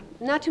 Yeah,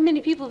 not too many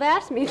people have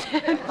asked me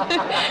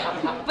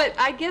that. But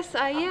I guess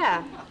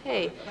yeah.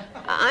 Hey,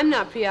 I'm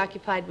not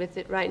preoccupied with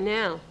it right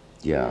now.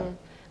 Yeah.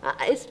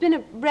 It's been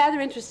a rather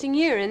interesting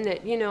year in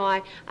that, you know,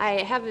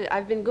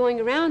 I've been going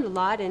around a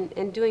lot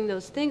and doing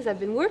those things. I've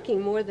been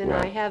working more than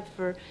I have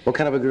for... What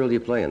kind of a girl do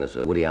you play in this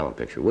Woody Allen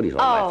picture? Woody's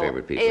one of my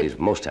favorite people. He's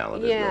most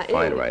talented, a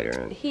fine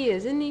writer. He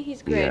is, isn't he?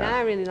 He's great. Yeah.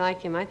 I really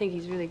like him. I think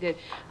he's really good.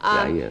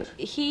 Yeah,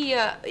 he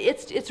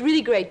is. It's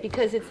really great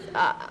because it's...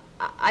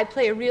 I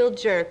play a real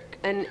jerk,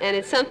 and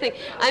it's something,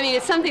 I mean,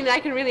 it's something that I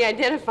can really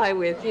identify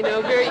with, you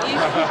know, very easily.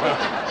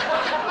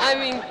 I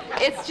mean,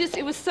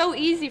 it was so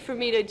easy for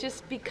me to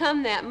just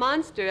become that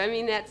monster. I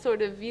mean, that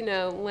sort of, you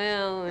know,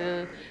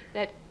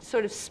 that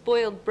sort of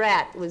spoiled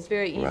brat was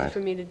very easy for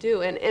me to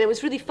do. And it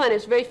was really fun. It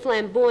was very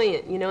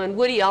flamboyant, you know, and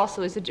Woody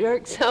also is a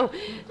jerk, so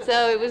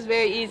it was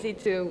very easy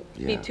to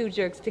be two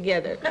jerks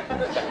together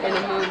in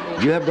a movie.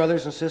 Do you have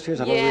brothers and sisters?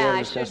 Yeah,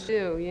 I sure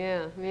do,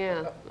 yeah.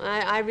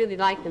 I really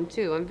like them,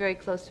 too. I'm very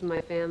close to my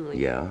family.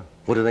 Yeah?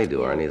 What do they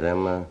do? Are any of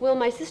them... Well,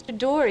 my sister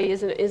Dory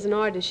is an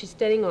artist. She's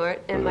studying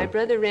art, and my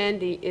brother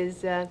Randy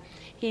is...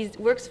 he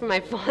works for my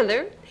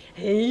father,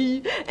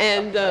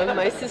 and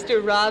my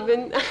sister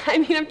Robin. I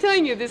mean, I'm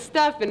telling you this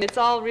stuff, and it's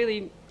all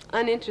really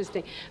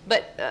uninteresting.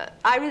 But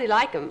I really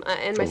like them.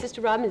 And my sister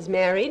Robin is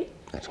married.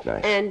 That's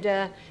nice.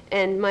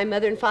 And my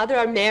mother and father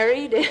are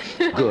married.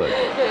 Good.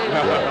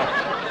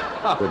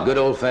 Good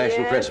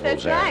old-fashioned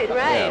principles there. That's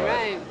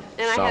right.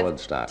 And solid I have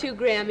stock. 2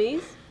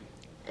 Grammys.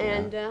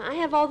 And I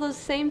have all those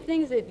same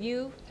things that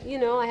you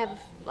know, I have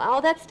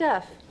all that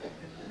stuff.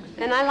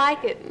 And I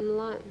like it a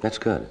lot. That's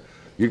good.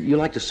 You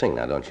like to sing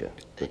now, don't you?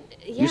 Yeah.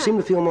 You seem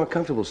to feel more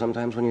comfortable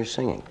sometimes when you're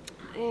singing.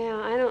 Yeah,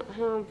 I don't,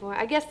 oh boy.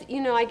 I guess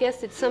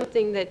it's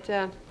something that,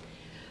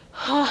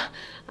 I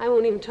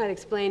won't even try to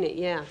explain it,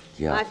 yeah.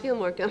 I feel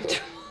more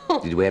comfortable.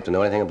 Did we have to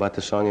know anything about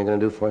the song you're going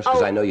to do for us?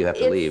 Because I know you have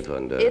to leave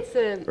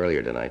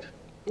earlier tonight.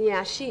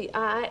 Yeah,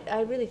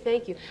 I really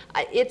thank you.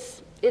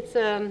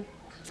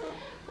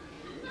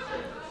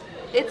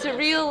 It's a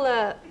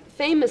real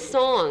famous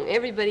song.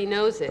 Everybody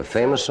knows it. A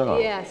famous song?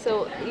 Yeah,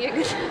 so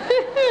you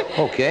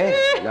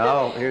Okay,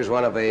 now here's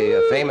one of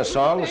a famous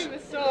songs.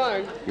 Famous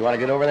song. You want to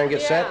get over there and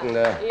get set? And,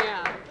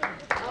 yeah.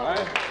 All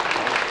right.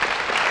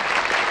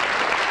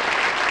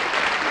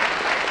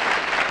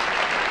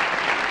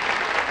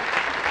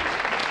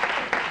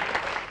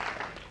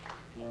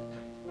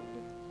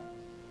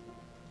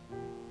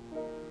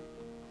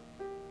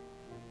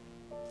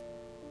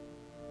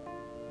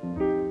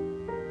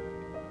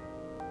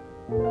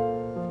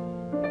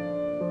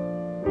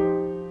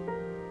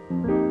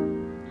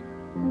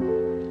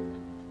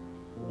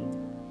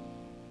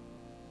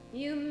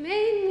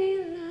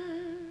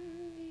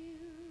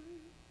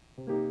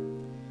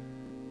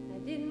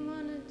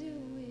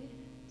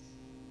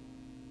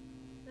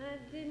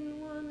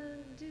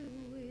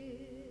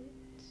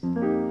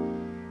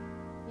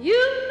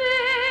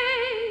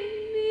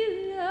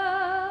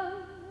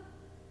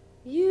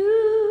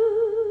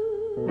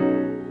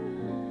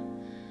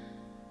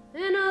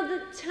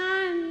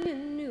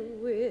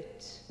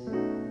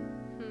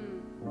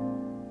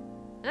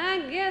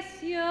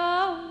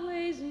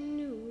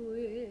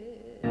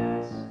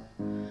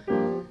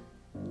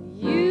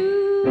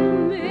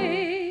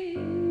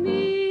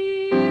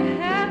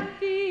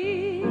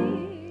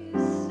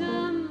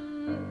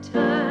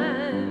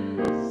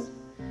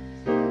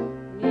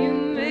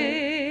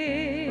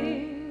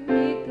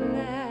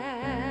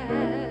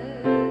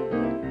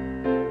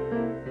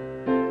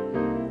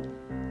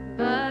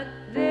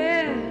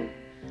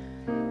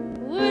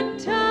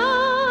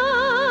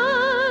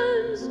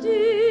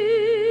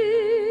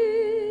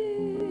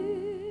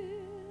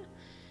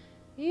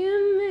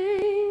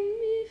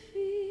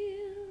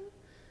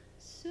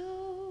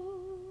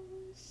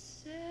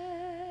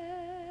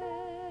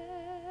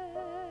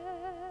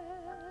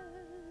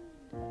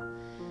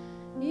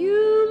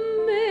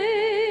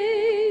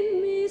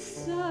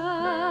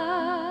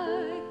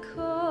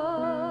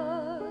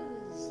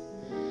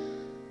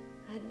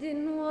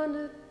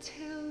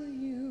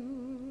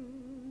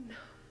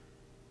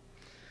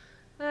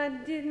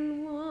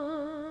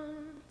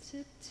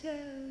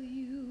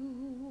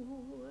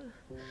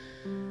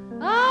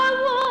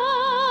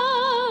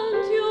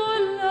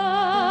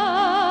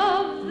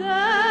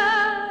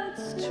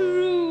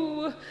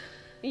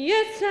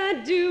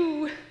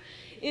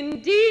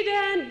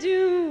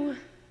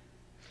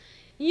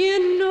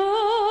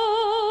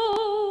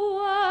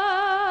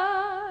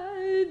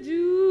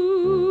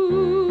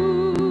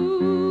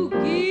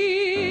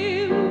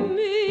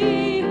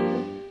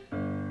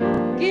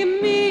 Give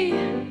me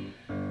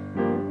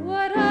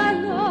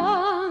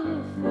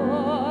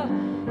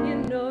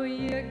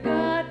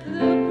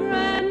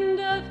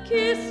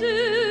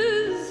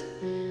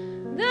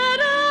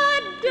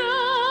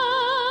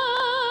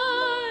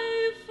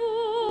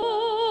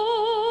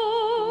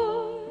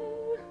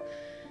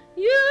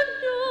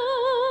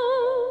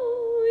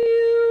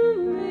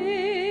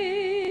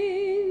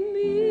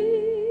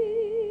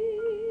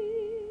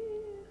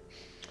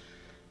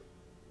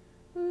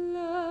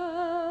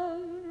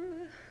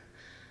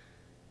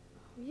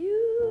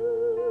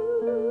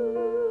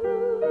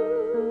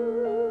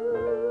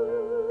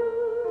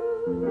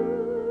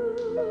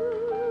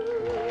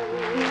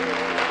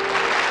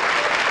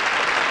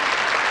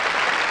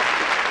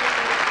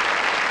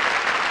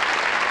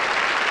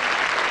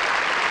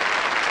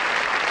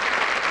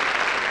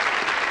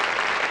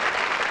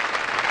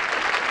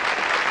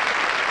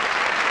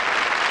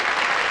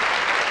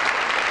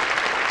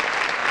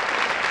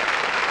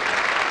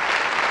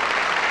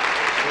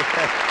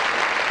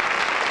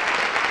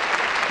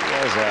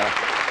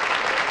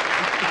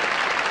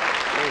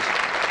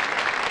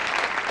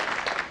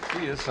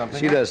She is something.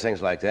 She does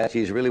things like that.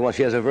 She's really one.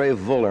 She has a very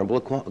vulnerable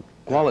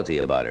quality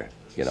about her.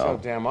 You know. So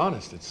damn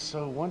honest. It's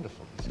so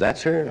wonderful.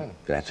 That's her. Yeah.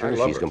 That's her. I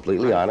love She's her.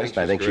 completely honest.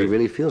 I think she great.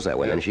 really feels that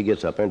way. Yeah. And she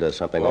gets up there and does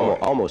something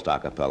almost a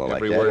cappella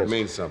like that. Every word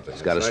means something.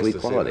 It's got a It's nice sweet to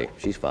see quality.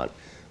 that. She's fun.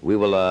 We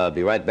will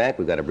be right back.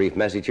 We've got a brief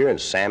message here, and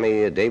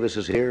Sammy Davis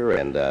is here,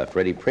 and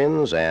Freddie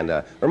Prinze, and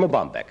Erma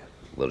Bombeck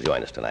will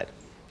join us tonight.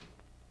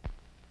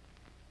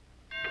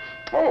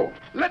 Oh,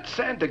 let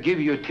Santa give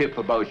you a tip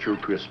about your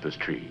Christmas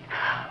tree.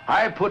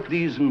 I put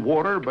these in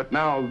water, but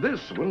now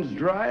this one's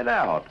dried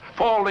out.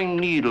 Falling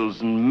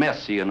needles and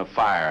messy and a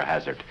fire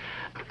hazard.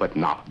 But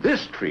not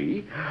this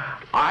tree.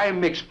 I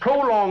mix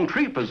prolonged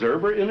tree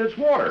preserver in its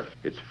water.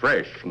 It's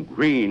fresh and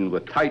green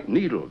with tight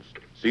needles.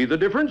 See the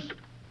difference?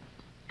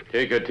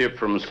 Take a tip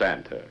from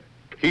Santa.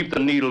 Keep the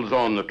needles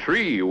on the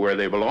tree where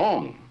they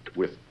belong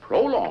with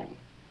Prolong.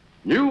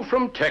 New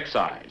from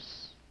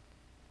Texas.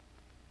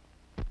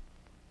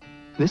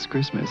 This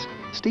Christmas,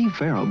 Steve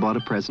Farrell bought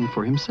a present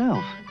for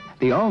himself,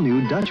 the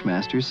all-new Dutch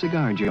Masters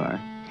cigar jar.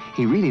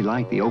 He really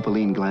liked the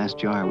opaline glass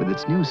jar with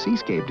its new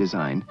seascape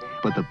design,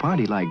 but the part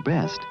he liked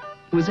best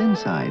was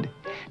inside.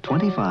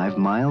 25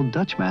 mild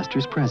Dutch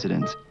Masters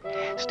presidents.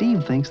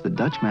 Steve thinks the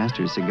Dutch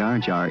Masters cigar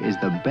jar is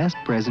the best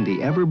present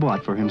he ever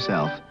bought for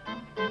himself.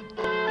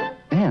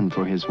 And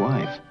for his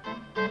wife.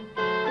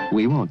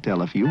 We won't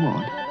tell if you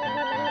won't.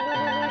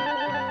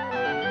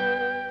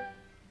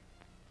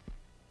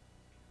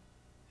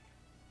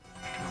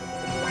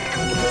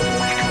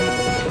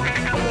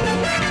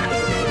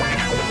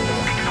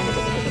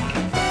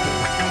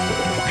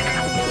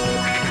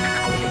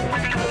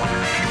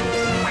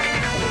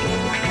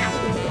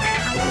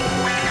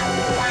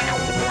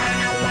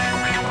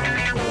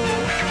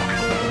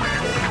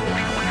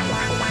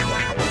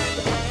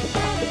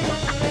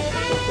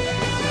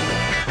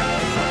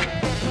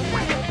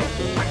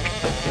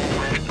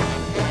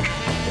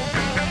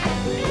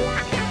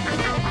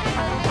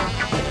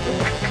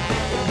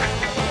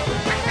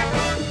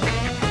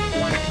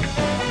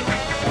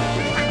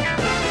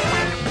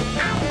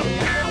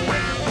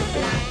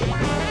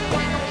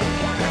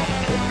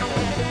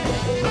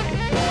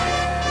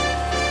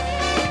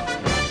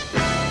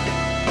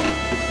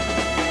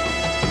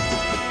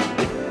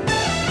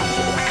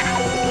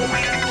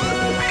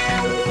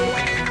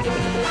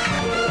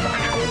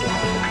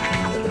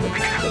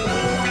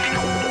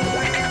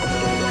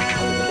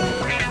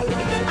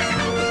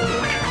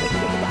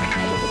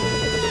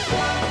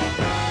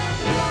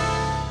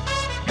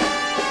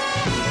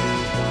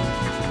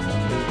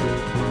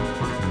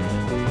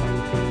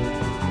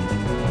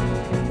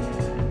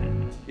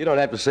 You don't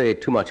have to say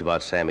too much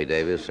about Sammy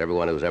Davis.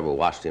 Everyone who's ever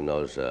watched him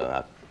knows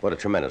what a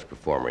tremendous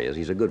performer he is.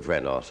 He's a good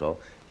friend also.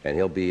 And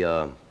he'll be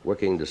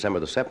working December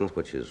the 7th,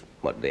 which is,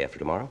 what, day after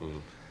tomorrow?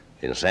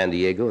 In San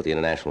Diego at the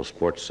International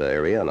Sports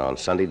area. And on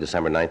Sunday,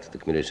 December 9th at the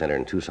Community Center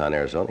in Tucson,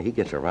 Arizona. He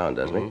gets around,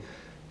 doesn't he?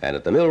 And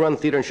at the Mill Run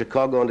Theater in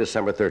Chicago on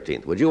December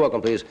 13th. Would you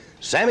welcome, please,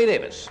 Sammy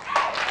Davis.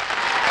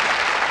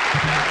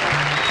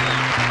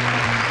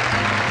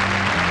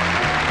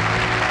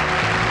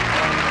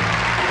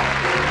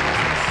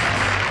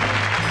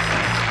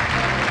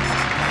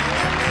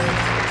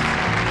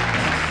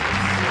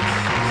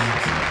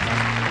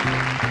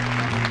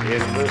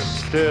 In the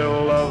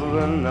still of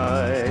the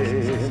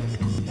night,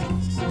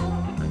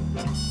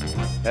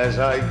 as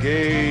I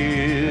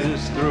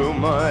gaze through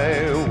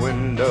my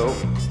window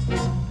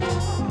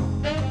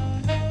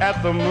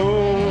at the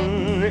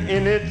moon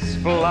in its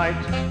flight,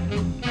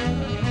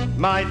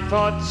 my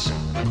thoughts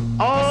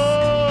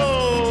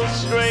all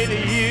stray to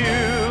you.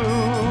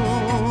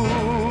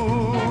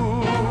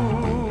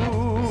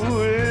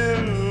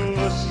 In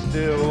the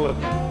still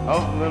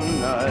of the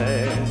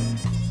night,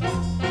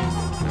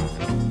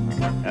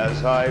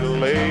 as I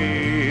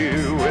lay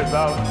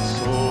without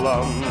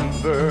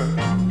slumber,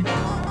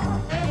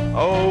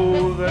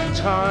 oh, the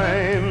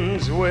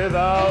times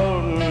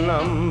without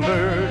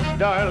number,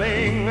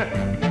 darling,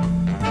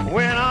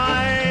 when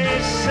I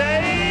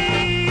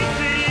say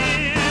to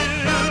you,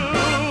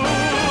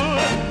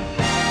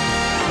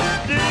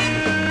 do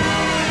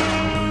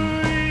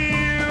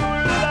you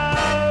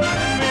love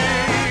me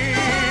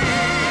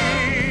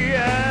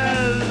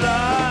as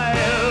I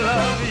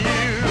love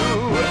you?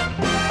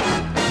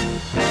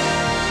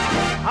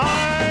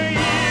 Are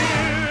you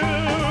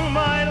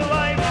my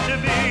life to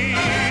be,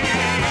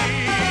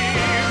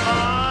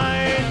 my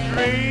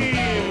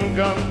dream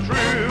come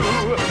true?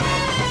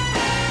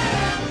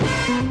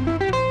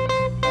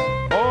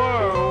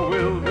 Or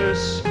will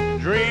this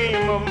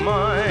dream of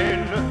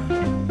mine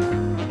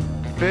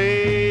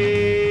fade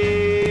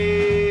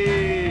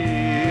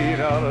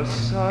out of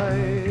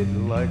sight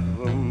like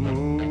the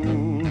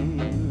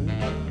moon,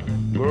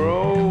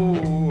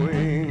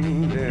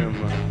 growing dim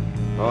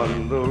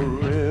on the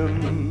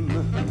rim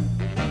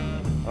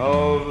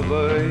of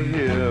the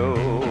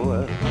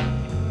hill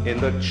in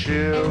the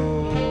chill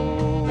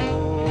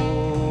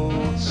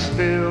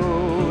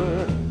still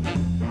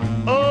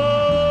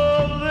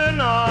of the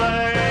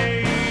night?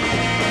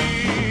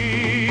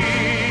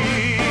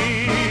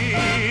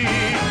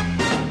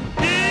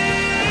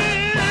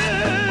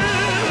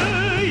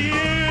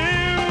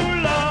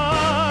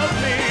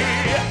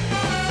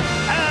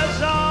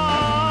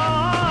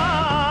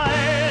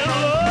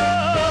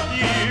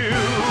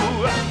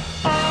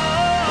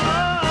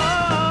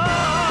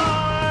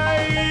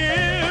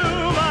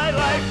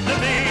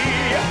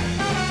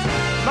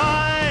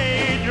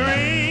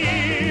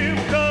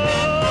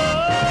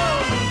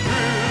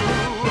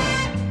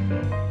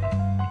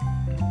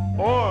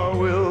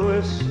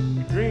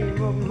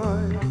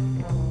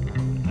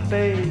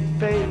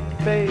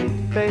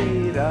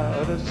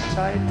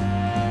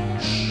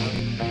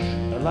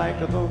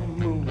 the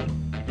moon,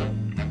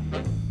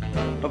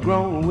 a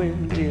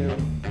growing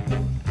dim.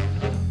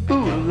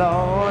 Ooh,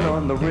 Lord,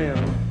 on the rim,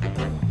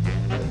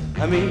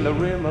 I mean the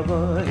rim of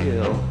a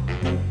hill,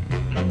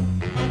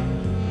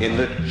 in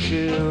the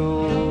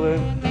chill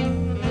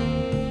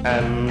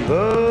and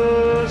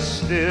the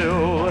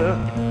still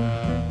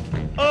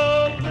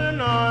of the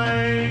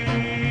night,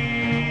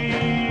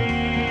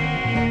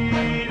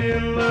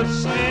 in the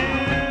still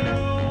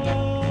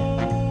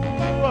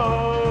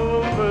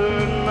of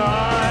the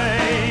night.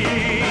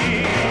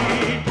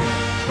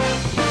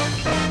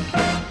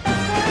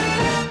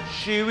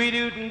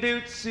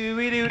 Shoo-wee-doot-and-doot,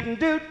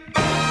 soo-wee-doot-and-doot.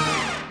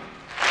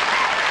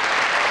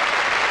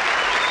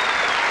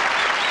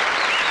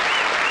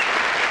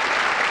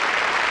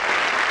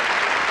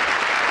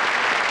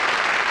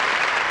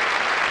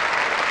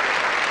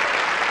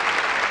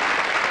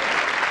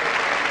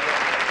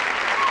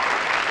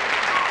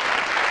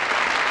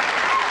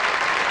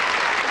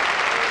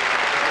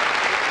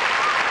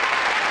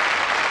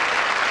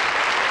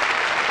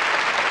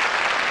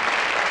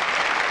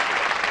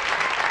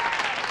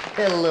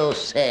 Hello,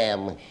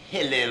 Sam.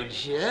 Hello,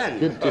 John.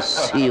 Good to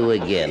see you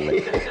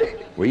again.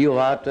 Were you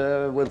out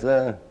with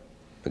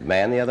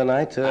McMahon the other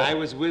night? I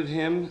was with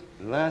him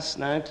last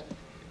night.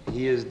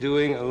 He is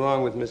doing,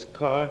 along with Miss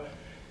Carr,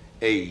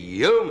 a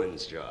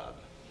yeoman's job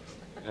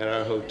at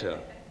our hotel.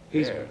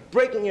 He's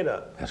breaking it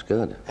up. That's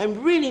good. I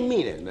really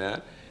mean it,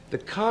 man. The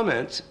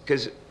comments,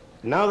 because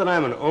now that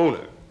I'm an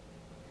owner,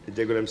 you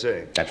dig what I'm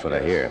saying? That's what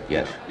I hear,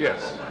 yes.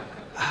 Yes.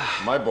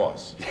 My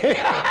boss.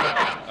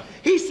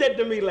 He said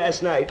to me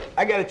last night,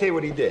 I got to tell you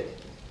what he did.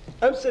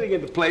 I'm sitting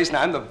in the place,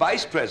 now I'm the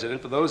vice president,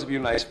 for those of you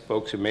nice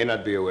folks who may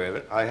not be aware of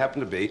it. I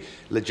happen to be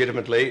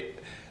legitimately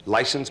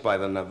licensed by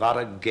the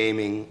Nevada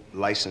Gaming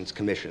License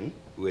Commission,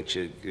 which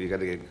you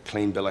got to get a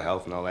clean bill of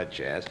health and all that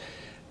jazz.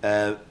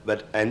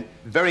 But I'm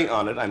very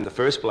honored. I'm the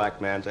first black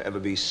man to ever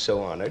be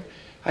so honored.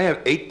 I have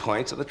 8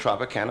 points at the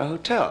Tropicana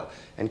Hotel,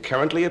 and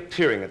currently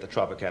appearing at the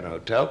Tropicana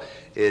Hotel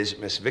is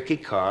Miss Vicky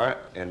Carr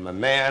and my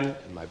man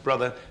and my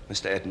brother,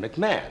 Mr. Ed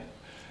McMahon.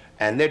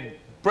 And they're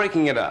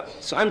breaking it up.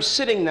 So I'm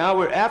sitting now,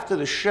 we're after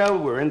the show,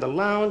 we're in the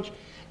lounge,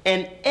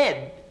 and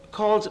Ed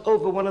calls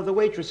over one of the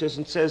waitresses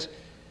and says,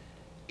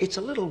 "It's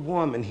a little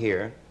warm in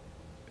here.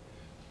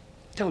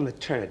 Tell them to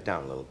turn it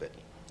down a little bit.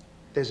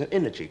 There's an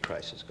energy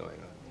crisis going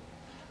on."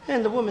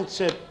 And the woman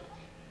said,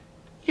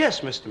 "Yes,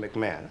 Mr.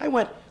 McMahon." I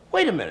went,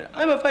 "Wait a minute,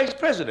 I'm a vice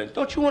president.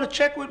 Don't you want to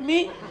check with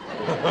me?"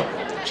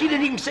 She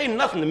didn't even say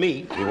nothing to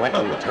me. You went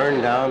and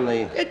turned down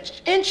the...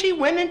 And she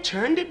went and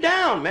turned it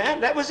down, man.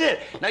 That was it.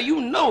 Now,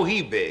 you know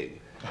he big.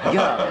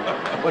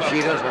 Yeah. What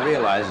she doesn't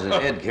realize is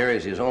that Ed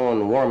carries his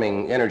own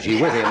warming energy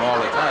with him all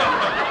the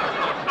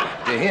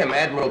time. To him,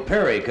 Admiral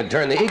Perry could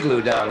turn the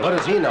igloo down. What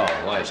does he know?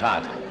 Why, it's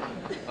hot.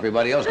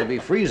 Everybody else could be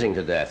freezing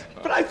to death.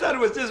 But I thought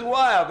it was just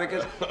wild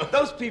because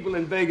those people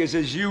in Vegas,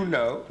 as you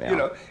know,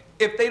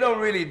 if they don't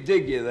really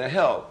dig you the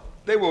hell,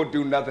 they won't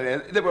do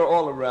nothing. They were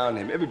all around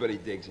him. Everybody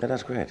digs him. Yeah,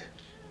 that's great.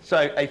 So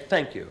I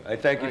thank you. I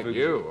thank you for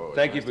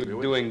Nice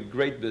doing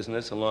great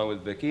business along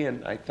with Vicky,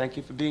 and I thank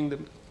you for being the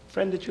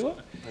friend that you are.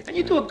 And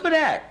you do a good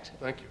act.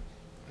 Thank you.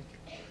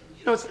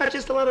 You know, it's not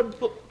just a lot of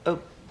stuff.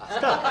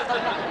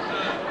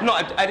 No,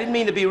 I didn't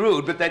mean to be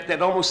rude, but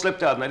that almost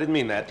slipped out, and I didn't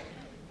mean that.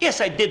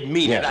 Yes, I did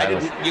mean it.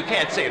 You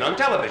can't say it on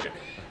television.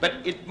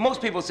 But most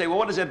people say, well,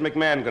 what is Ed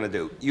McMahon going to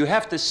do? You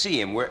have to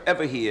see him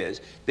wherever he is,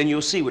 then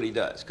you'll see what he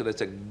does, because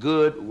it's a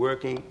good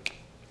working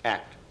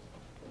act.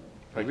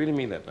 I really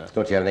mean that, man.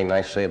 Don't you have anything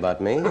nice to say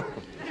about me?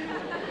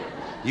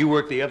 You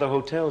work the other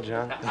hotel,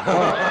 John. What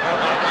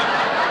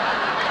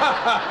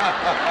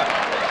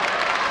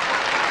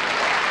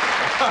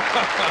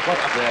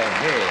the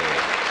hey?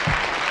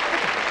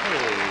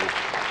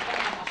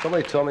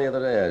 Somebody told me the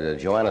other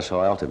day, Joanna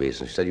saw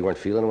Altabees, and she said you weren't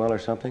feeling well or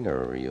something,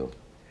 or were you?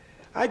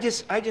 I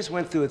just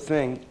went through a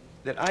thing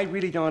that I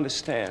really don't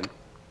understand.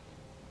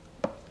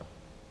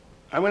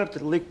 I went up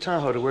to Lake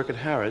Tahoe to work at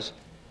Harrah's,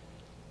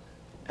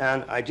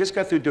 and I just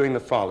got through doing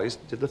the Follies,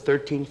 did the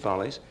 13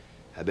 Follies.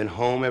 I've been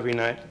home every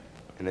night,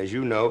 and as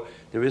you know,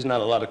 there is not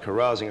a lot of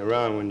carousing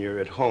around when you're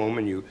at home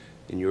and your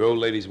old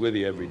lady's with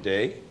you every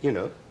day. You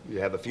know, you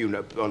have a few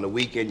on the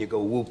weekend, you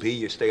go whoopee,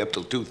 you stay up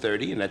till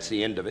 2:30, and that's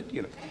the end of it,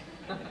 you know.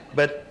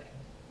 But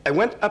I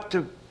went up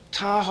to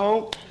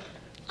Tahoe,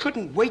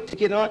 couldn't wait to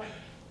get on.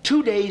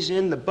 2 days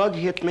in, the bug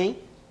hit me.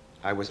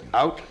 I was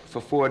out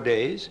for 4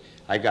 days.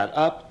 I got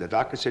up, the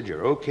doctor said,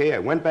 you're okay. I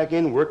went back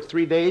in, worked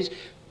 3 days,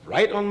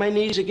 right on my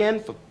knees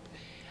again.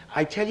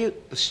 I tell you,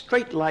 the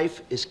straight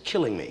life is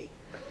killing me.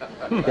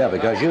 Yeah,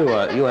 because you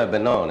have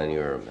been known in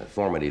your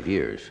formative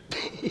years.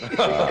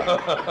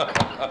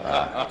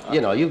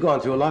 You know, you've gone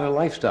through a lot of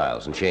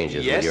lifestyles and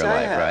changes in your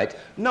life, right?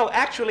 No,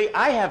 actually,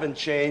 I haven't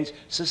changed.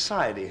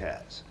 Society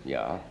has.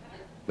 Yeah.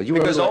 But you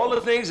were because all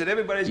the things that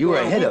everybody's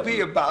going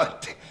whoopee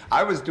about,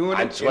 I was doing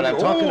it in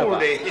the old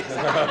days.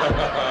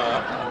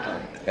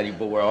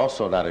 But we're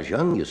also not as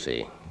young, you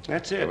see.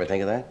 That's it. Ever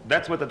think of that?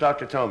 That's what the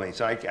doctor told me.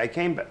 So I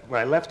came back,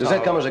 when I left Does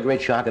that come as a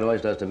great shock? It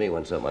always does to me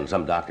when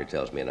some doctor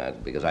tells me,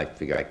 because I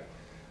figure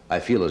I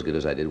feel as good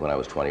as I did when I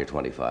was 20 or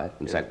 25.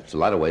 In fact, in a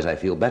lot of ways, I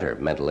feel better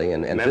mentally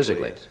and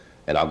physically. Yes.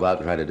 And I'll go out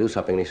and try to do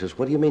something, and he says,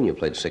 what do you mean you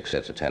played 6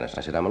 sets of tennis?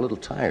 I said, I'm a little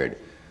tired.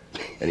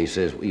 And he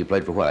says, well, you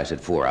played for what? I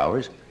said, 4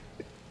 hours.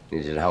 And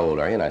he said, how old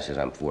are you? And I said,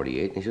 I'm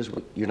 48. And he says,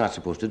 well, you're not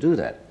supposed to do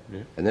that.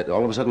 Yeah. And then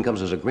all of a sudden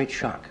comes as a great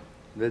shock.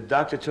 The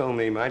doctor told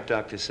me, my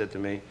doctor said to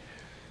me,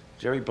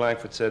 Jerry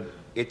Blankford said,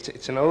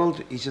 it's an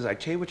old, he says, I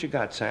tell you what you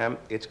got, Sam.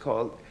 It's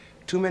called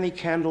too many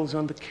candles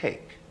on the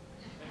cake.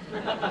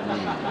 Yeah.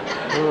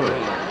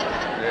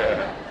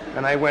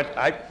 And I went,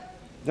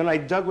 then I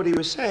dug what he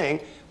was saying,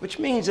 which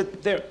means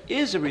that there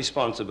is a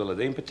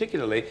responsibility, and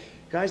particularly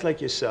guys like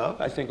yourself,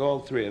 I think all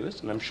 3 of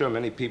us, and I'm sure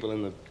many people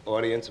in the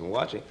audience and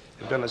watching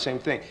have done the same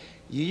thing.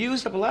 You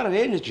used up a lot of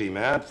energy,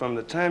 man, from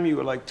the time you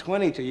were like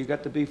 20 till you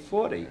got to be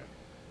 40.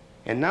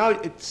 And now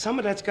some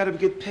of that's got to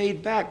get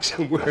paid back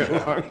somewhere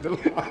along the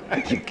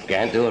line. You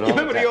can't do it all You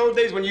remember the the old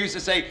days when you used to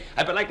say,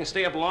 I bet I can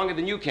stay up longer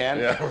than you can?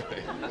 Yeah,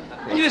 right.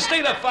 And you just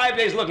stayed up 5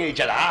 days looking at each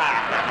other.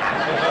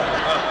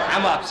 Ah,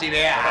 I'm up, see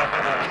there.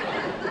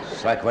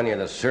 It's like when you're in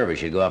the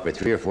service, you'd go out for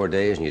 3 or 4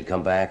 days, and you'd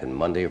come back, and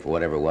Monday or for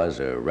whatever it was,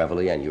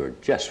 reveille, and you were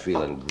just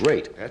feeling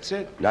great. That's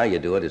it. Now you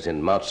do it, it's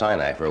in Mount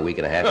Sinai for a week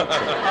and a half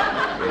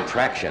in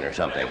traction or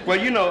something. Well,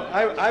 you know,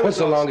 I was What's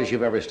the longest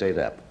you've ever stayed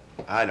up?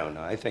 I don't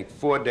know. I think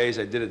 4 days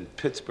I did it in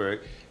Pittsburgh,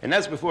 and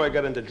that's before I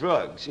got into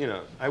drugs. You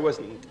know, I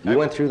wasn't... You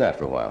went through that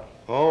for a while.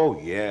 Oh,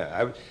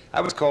 yeah.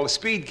 I was called a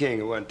speed king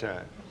at one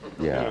time.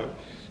 Yeah. You know,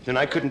 and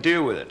I couldn't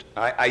deal with it.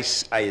 I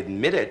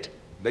admit it,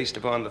 based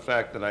upon the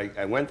fact that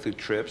I went through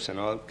trips and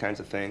all kinds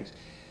of things,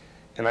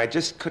 and I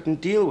just couldn't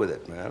deal with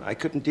it, man. I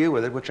couldn't deal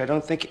with it, which I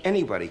don't think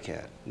anybody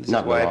can. This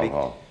Not is why in the long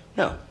haul.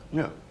 No,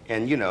 no.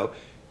 And, you know,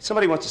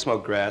 somebody wants to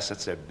smoke grass,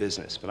 that's their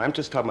business. But I'm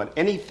just talking about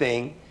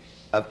anything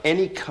of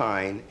any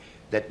kind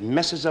that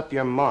messes up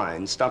your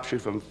mind, stops you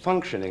from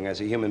functioning as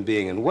a human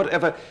being, and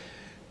whatever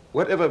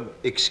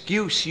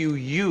excuse you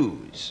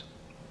use.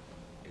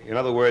 In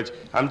other words,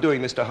 I'm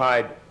doing this to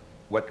hide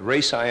what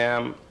race I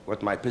am,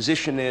 what my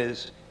position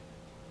is.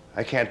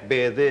 I can't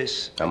bear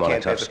this. I'm on a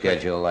tough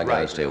schedule, I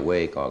gotta stay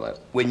awake, all that.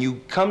 When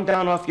you come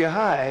down off your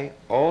high,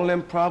 all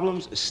them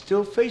problems are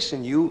still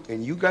facing you,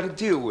 and you gotta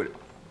deal with it.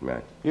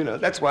 Right. You know,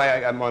 that's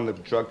why I'm on the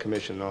drug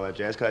commission and all that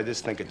jazz, because I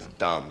just think it's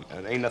dumb,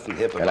 and ain't nothing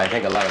hip about it. And I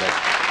think a lot of it...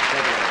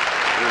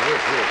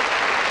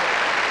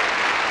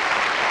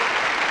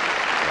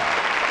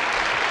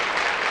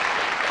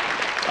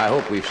 I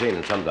hope we've seen,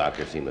 and some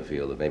doctors seem to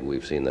feel that maybe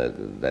we've seen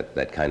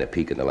that kind of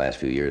peak in the last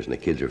few years, and the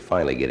kids are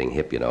finally getting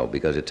hip, you know,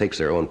 because it takes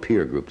their own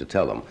peer group to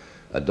tell them.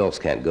 Adults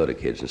can't go to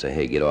kids and say,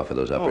 hey, get off of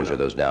those uppers or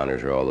those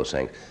downers or all those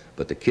things.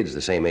 But the kids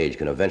the same age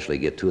can eventually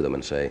get to them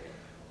and say,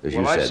 as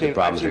you said, the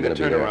problems are going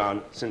to be there.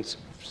 I've seen the turnaround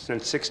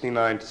since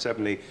 69 to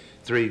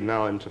 73,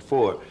 now into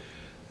 4.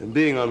 And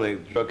being on the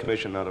drug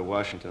commission out of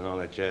Washington and all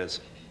that jazz,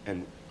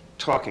 and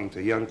talking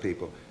to young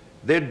people,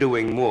 they're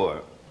doing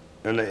more.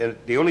 And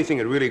the only thing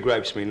that really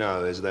gripes me now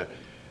is that,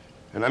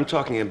 and I'm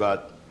talking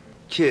about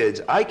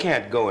kids, I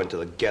can't go into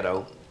the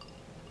ghetto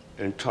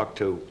and talk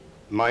to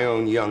my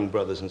own young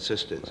brothers and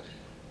sisters,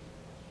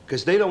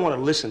 because they don't want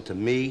to listen to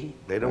me.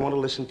 They don't want to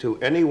listen to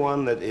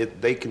anyone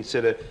that they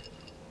consider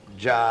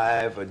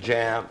jive or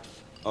jamp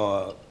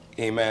or,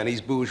 hey man,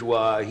 he's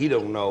bourgeois, he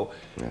don't know.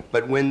 Yeah.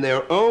 But when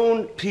their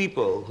own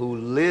people who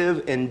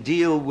live and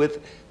deal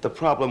with the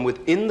problem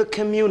within the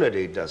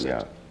community does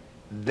it,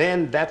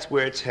 then that's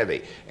where it's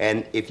heavy.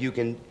 And if you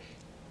can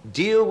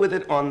deal with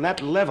it on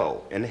that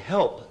level and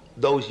help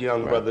those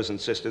young brothers and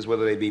sisters,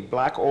 whether they be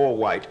black or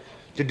white,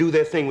 to do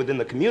their thing within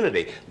the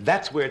community,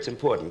 that's where it's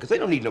important. Because they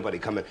don't need nobody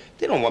coming.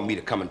 They don't want me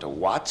to come into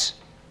Watts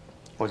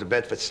or to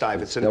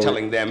Bedford-Stuyvesant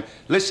telling them,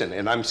 listen,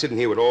 and I'm sitting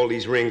here with all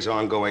these rings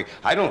on going,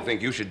 I don't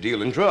think you should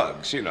deal in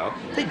drugs, you know.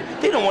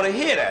 They don't want to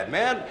hear that,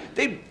 man.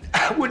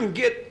 I wouldn't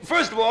get,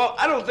 first of all,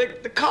 I don't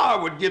think the car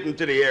would get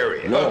into the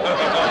area. No.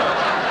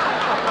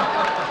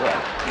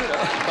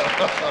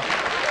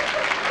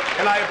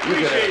 And I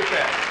appreciate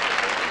that.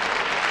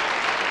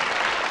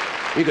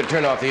 You could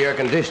turn off the air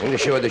conditioning to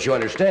show that you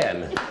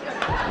understand.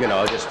 You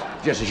know, just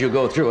as you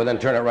go through, and then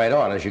turn it right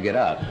on as you get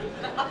out.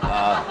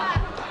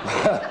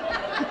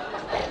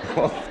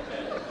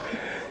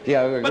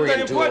 Yeah, we're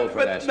getting too old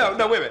for that. No,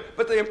 wait a minute.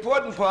 But the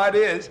important part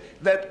is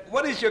that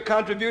what is your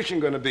contribution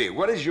going to be?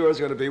 What is yours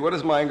going to be? What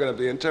is mine going to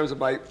be in terms of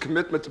my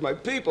commitment to my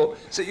people?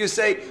 So you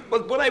say,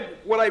 well,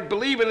 what I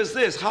believe in is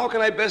this. How can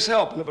I best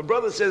help? And if a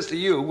brother says to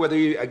you, whether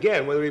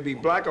he be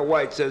black or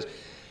white, says,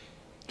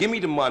 give me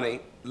the money,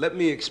 let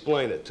me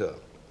explain it to him,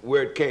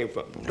 where it came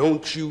from.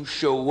 Don't you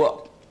show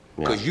up.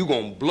 Because you're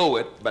going to blow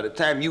it by the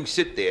time you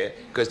sit there,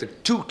 because the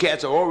 2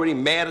 cats are already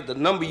mad at the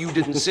number you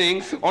didn't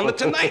sing on the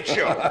Tonight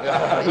Show.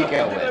 You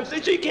can't win. So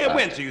you can't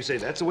win. So you say,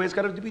 that's the way it's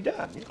got to be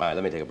done. All right,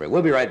 let me take a break.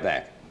 We'll be right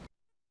back.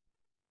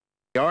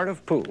 The Art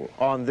of Pool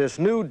on this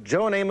new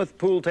Joe Namath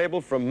pool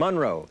table from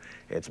Monroe.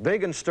 It's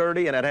big and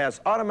sturdy, and it has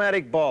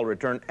automatic ball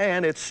return,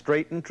 and it's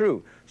straight and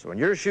true. So when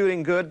you're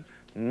shooting good,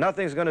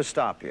 nothing's going to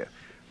stop you.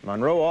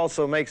 Monroe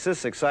also makes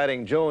this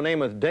exciting Joe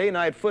Namath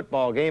day-night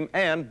football game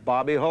and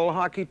Bobby Hull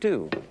hockey,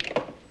 too.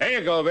 There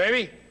you go,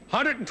 baby.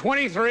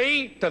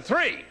 123-3. You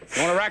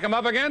want to rack them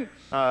up again?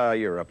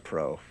 You're a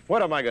pro.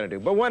 What am I going to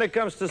do? But when it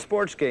comes to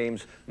sports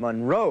games,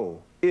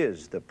 Monroe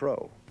is the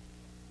pro.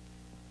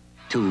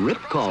 To Rip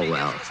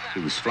Caldwell,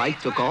 whose flight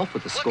took off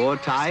with the score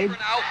tied. Big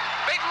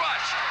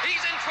rush.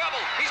 He's in trouble.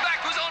 He's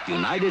back to his own.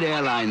 United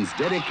Airlines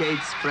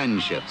dedicates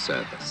friendship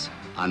service.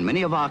 On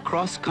many of our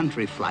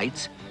cross-country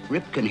flights,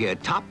 Rip can hear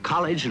top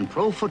college and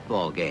pro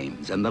football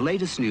games and the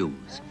latest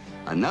news.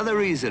 Another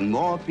reason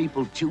more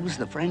people choose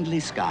the friendly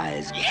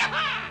skies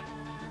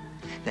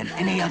than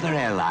any other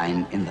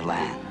airline in the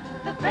land.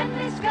 The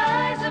friendly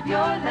skies of your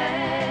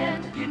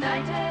land,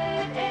 United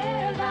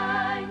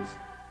Airlines.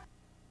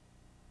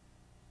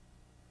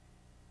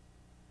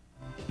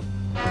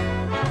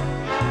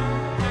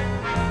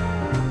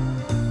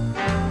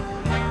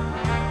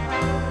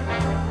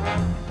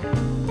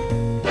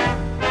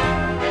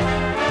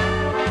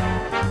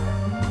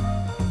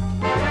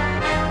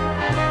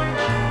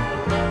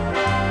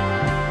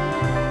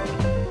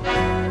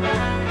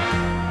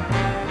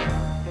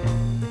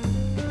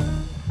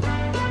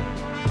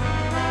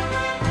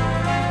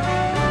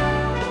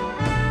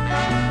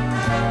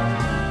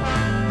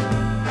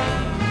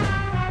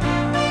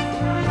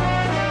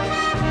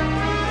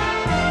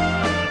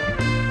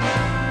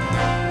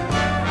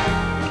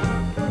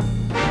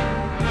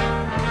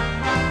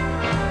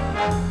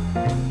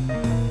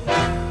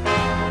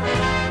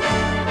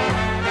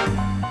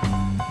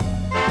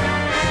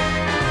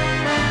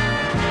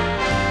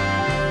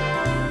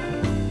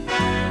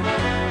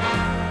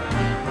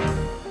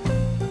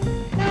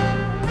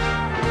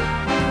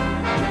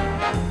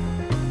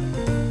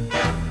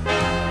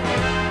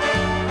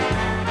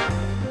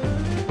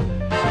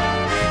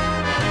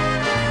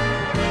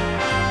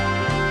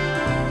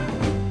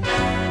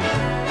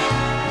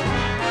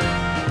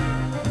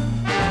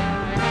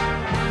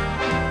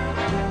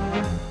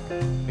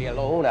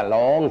 A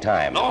long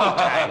time. Long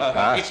time.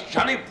 Huh? It's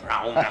Johnny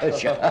Brown.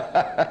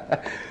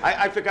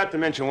 I forgot to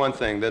mention one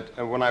thing, that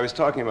when I was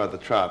talking about the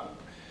trop,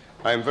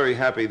 I'm very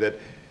happy that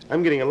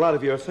I'm getting a lot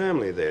of your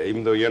family there,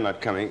 even though you're not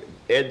coming.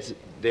 Ed's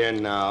there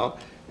now,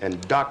 and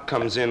Doc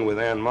comes in with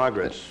Ann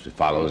Margaret. It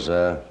follows,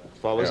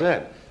 Follows yeah.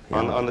 Ed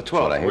on the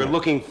 12th. We're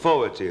looking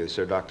forward to you,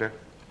 Sir Doctor.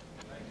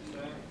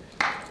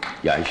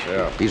 Yeah,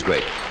 he's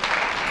great.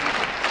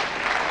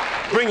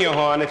 Bring your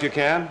horn if you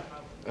can.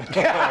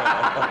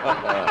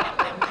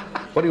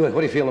 What do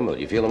you feel in the mood?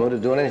 You feel in the mood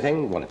of doing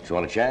anything? You want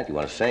to chat? You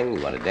want to sing?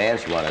 You want to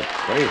dance? You want to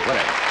whatever?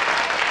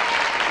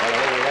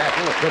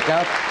 Want to cook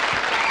out?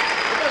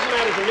 It doesn't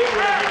matter to me.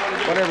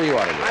 Whatever you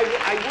want to do.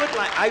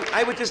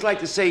 I would just like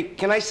to say,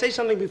 can I say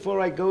something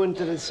before I go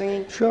into the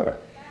singing? Sure.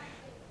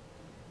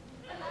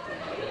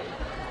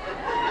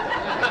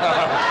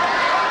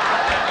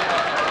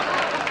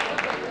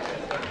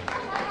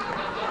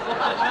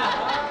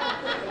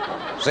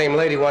 Same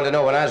lady wanted to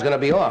know when I was going to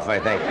be off, I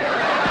think.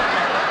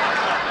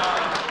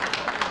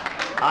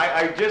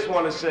 I just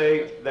want to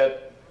say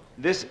that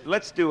this,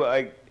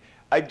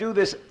 I do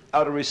this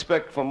out of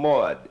respect for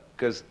Maud,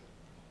 because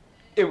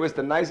it was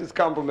the nicest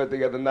compliment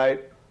the other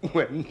night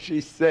when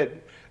she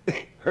said,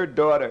 her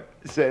daughter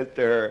said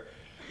to her,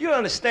 "You don't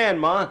understand,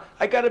 Ma,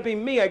 I gotta be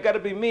me, I gotta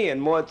be me."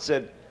 And Maud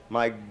said,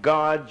 "My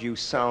God, you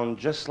sound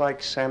just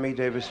like Sammy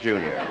Davis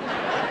Jr."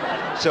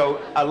 So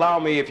allow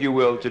me, if you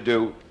will, to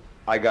do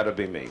I Gotta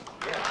Be Me.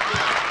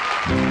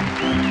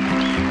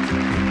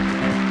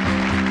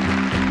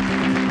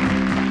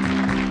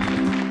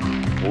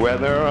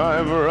 Whether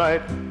I'm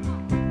right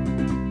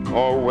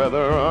or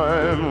whether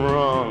I'm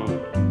wrong,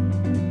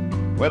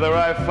 whether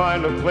I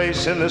find a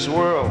place in this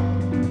world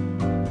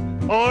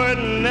or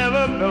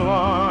never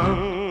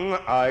belong,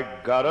 I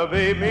gotta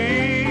be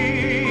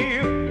me.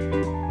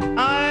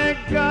 I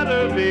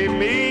gotta be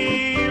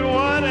me.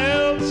 What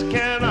else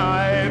can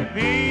I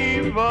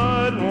be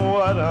but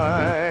what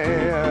I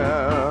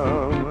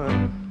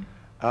am?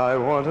 I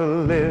want to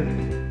live,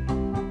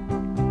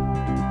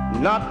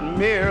 not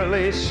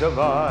merely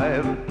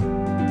survive,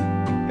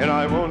 and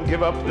I won't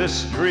give up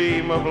this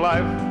dream of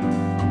life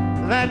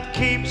that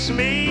keeps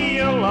me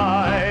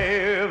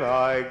alive.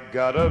 I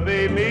gotta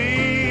be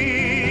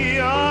me,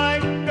 I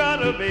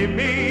gotta be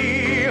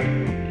me.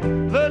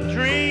 The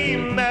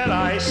dream that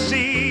I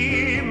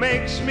see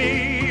makes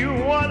me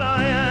what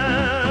I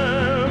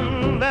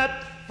am.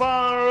 That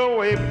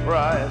faraway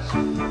prize,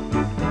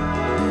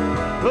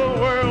 the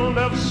world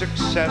of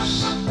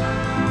success,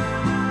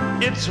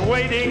 it's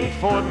waiting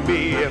for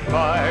me if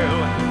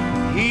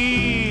I'll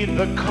heed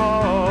the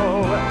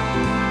call.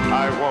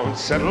 I won't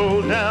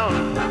settle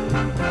down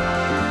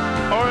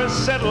or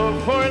settle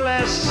for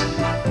less,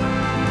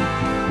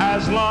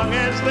 as long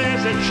as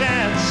there's a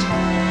chance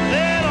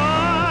that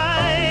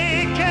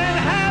I can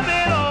have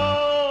it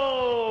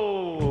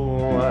all.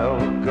 I'll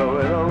go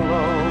it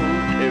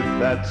alone if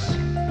that's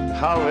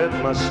how it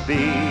must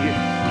be.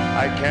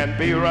 I can't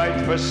be right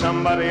for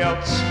somebody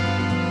else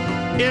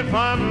if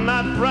I'm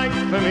not right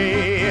for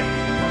me.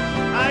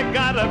 I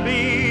gotta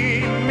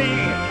be me,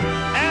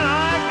 and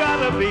I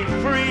gotta be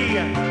free,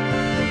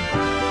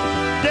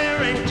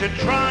 daring to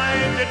try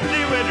to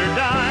do it or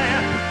die.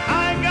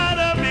 I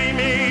gotta be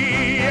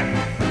me.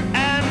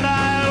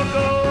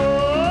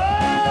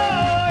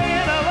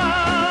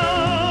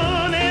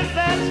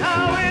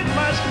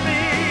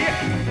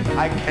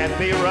 I can't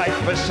be right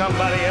for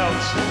somebody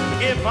else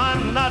if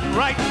I'm not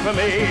right for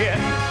me.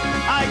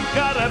 I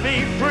gotta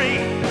be free,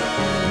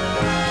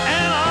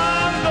 and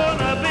I'm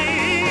gonna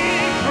be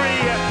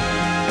free,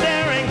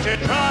 daring to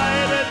try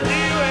to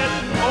do it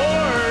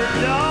or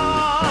die.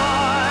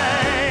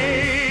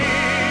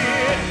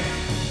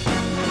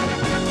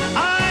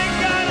 I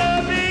gotta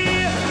be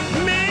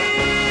me.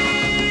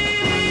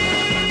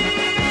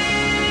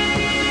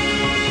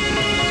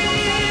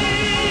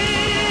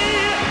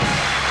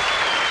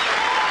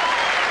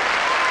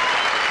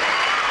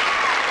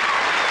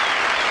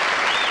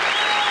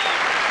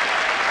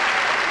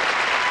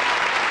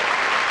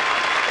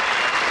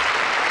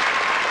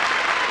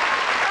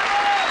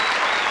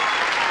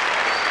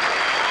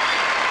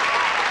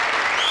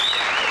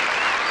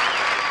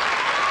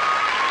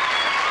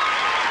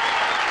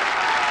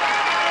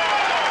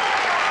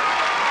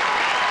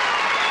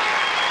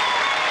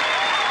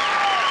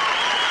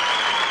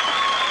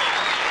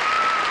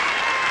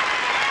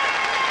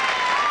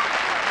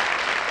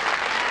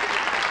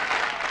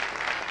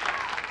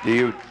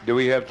 Do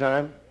we have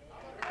time?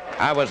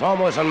 I was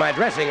almost in my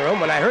dressing room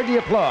when I heard the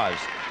applause.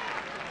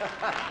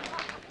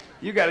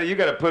 You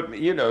gotta put me.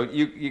 You know,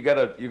 you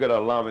gotta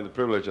allow me the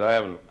privilege. I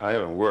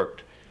haven't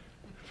worked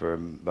for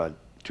about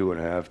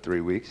 2.5,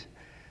 3 weeks,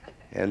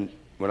 and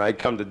when I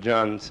come to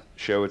John's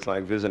show, it's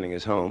like visiting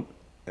his home,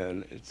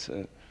 and it's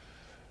and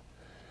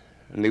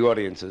the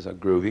audiences are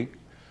groovy,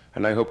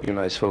 and I hope you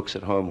nice folks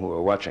at home who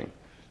are watching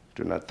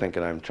do not think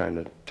that I'm trying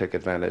to take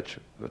advantage.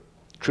 The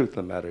truth of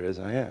the matter is,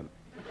 I am.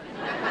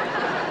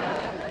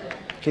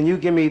 Can you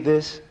give me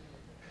this?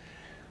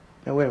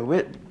 Now,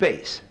 wait,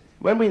 bass.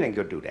 When we didn't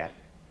go do that.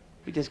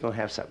 We just gonna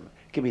have something.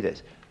 Give me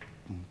this.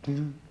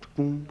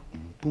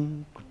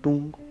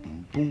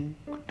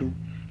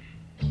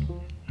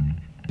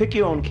 Pick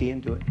your own key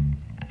and do it.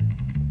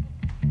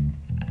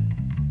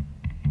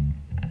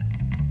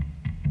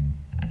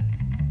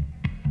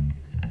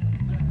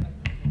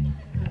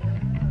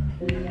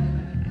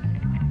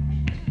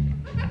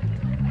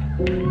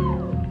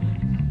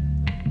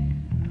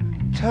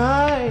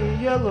 Tie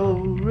a yellow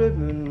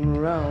ribbon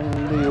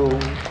round the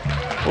old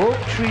oak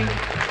tree.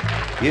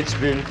 It's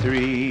been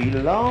 3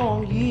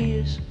 long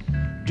years.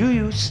 Do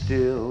you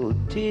still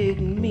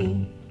dig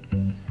me?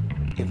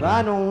 If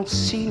I don't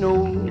see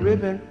no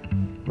ribbon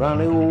round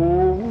the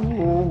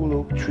old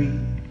oak tree,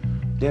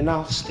 then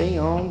I'll stay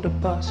on the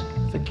bus.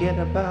 Forget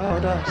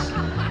about us.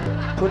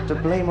 Put the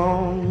blame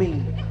on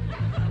me.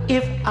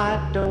 If I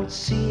don't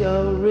see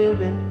a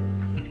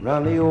ribbon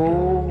round the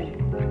old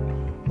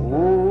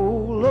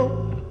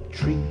oak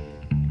tree.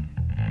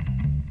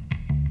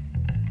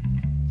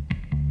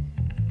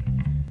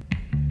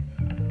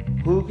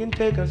 Who can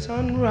take a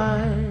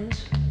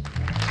sunrise,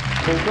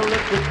 take a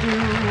look at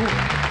dew,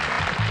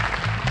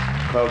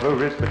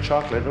 cover it with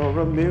chocolate or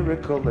a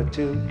miracle or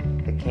two?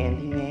 The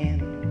Candyman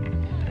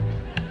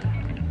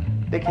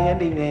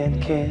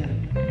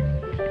can.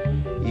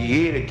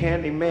 Yeah, the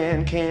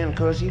Candyman can,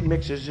 'cause he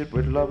mixes it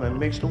with love and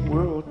makes the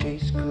world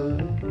taste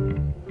good.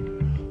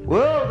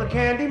 Well, the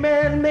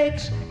Candyman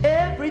makes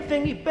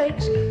everything he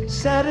bakes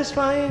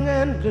satisfying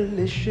and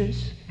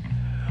delicious.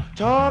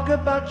 Talk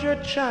about your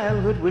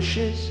childhood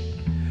wishes.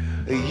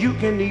 You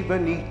can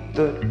even eat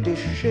the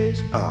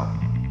dishes.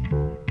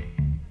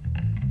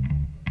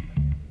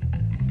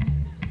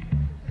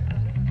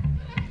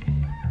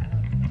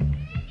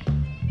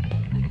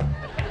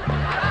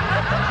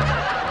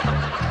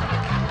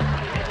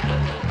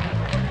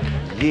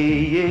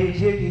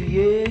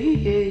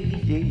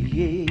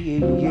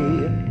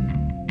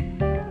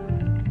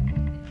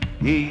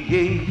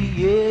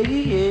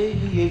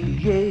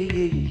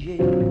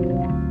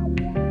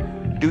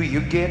 Do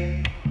you get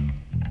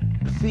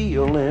the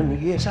feeling?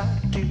 Yes, I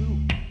do.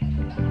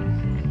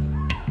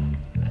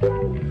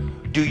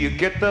 Do you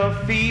get the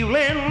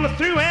feeling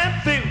through and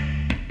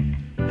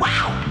through?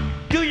 Wow!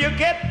 Do you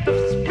get the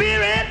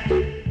spirit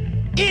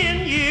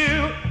in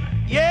you?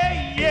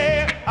 Yeah,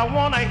 yeah. I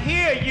wanna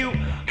hear you.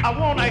 I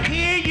wanna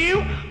hear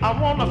you. I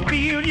wanna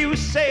feel you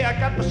say I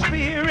got the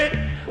spirit.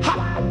 Ha!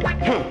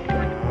 Ha!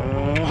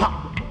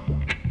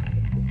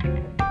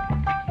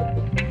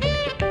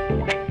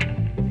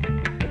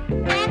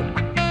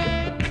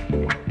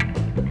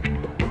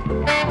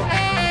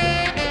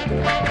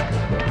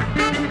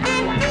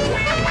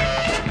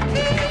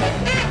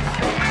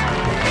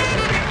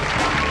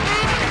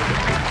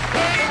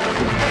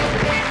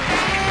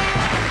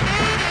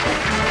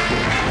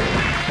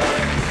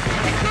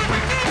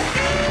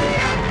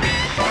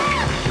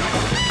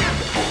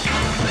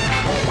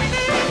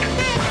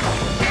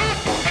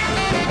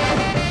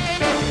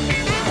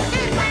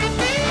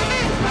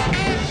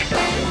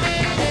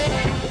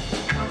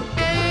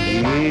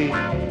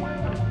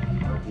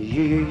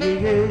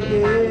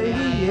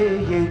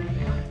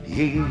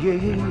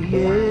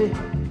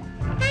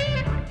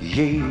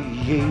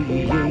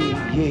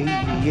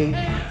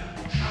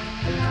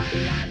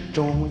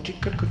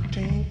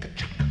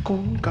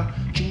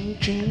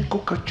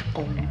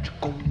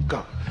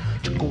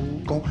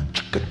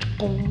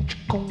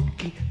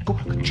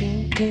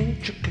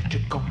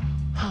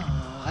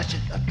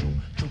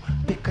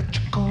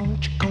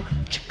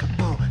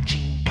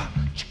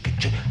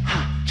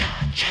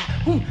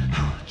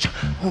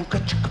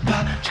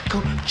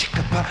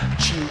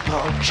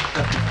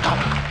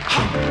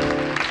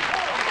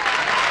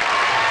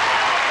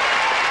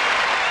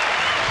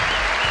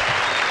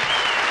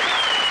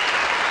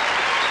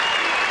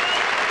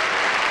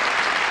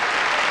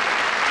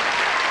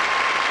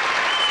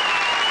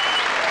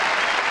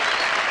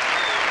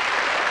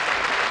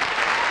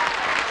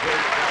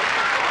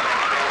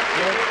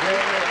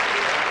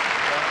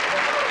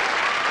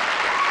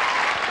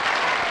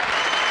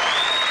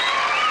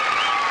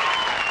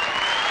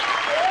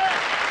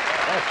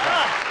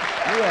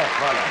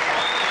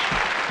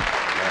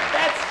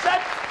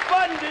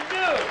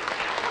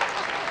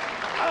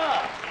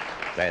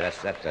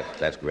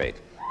 That's great.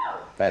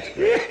 That's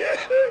great.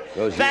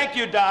 Thank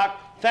you, Doc.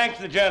 Thanks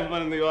to the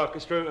gentlemen in the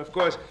orchestra. Of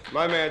course,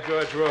 my man,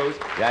 George Rose.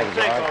 Thanks,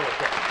 all the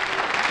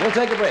time. We'll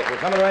take a break. We're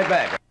coming right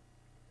back.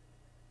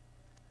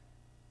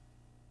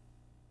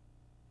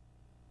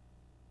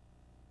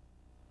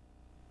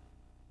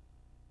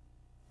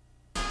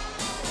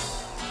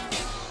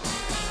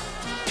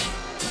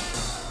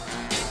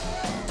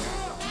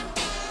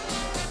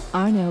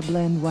 Arnell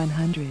Blend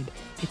 100.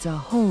 It's a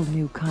whole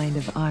new kind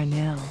of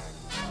Arnell.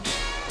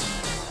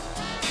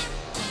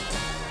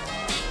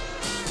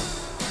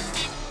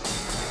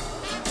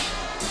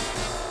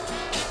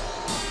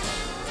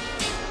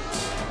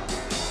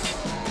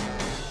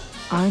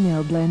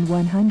 Arnell Blend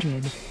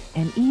 100,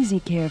 an easy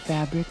care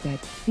fabric that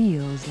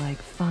feels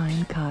like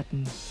fine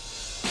cotton.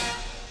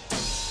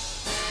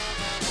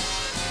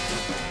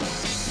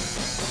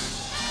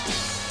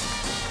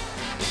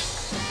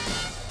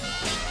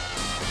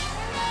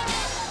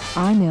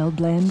 Arnell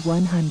Blend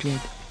 100.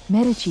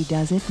 Medici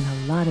does it in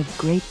a lot of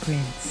great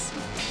prints.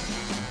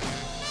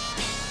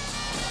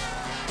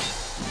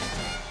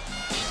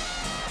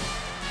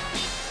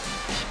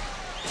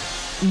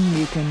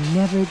 You can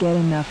never get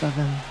enough of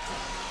them.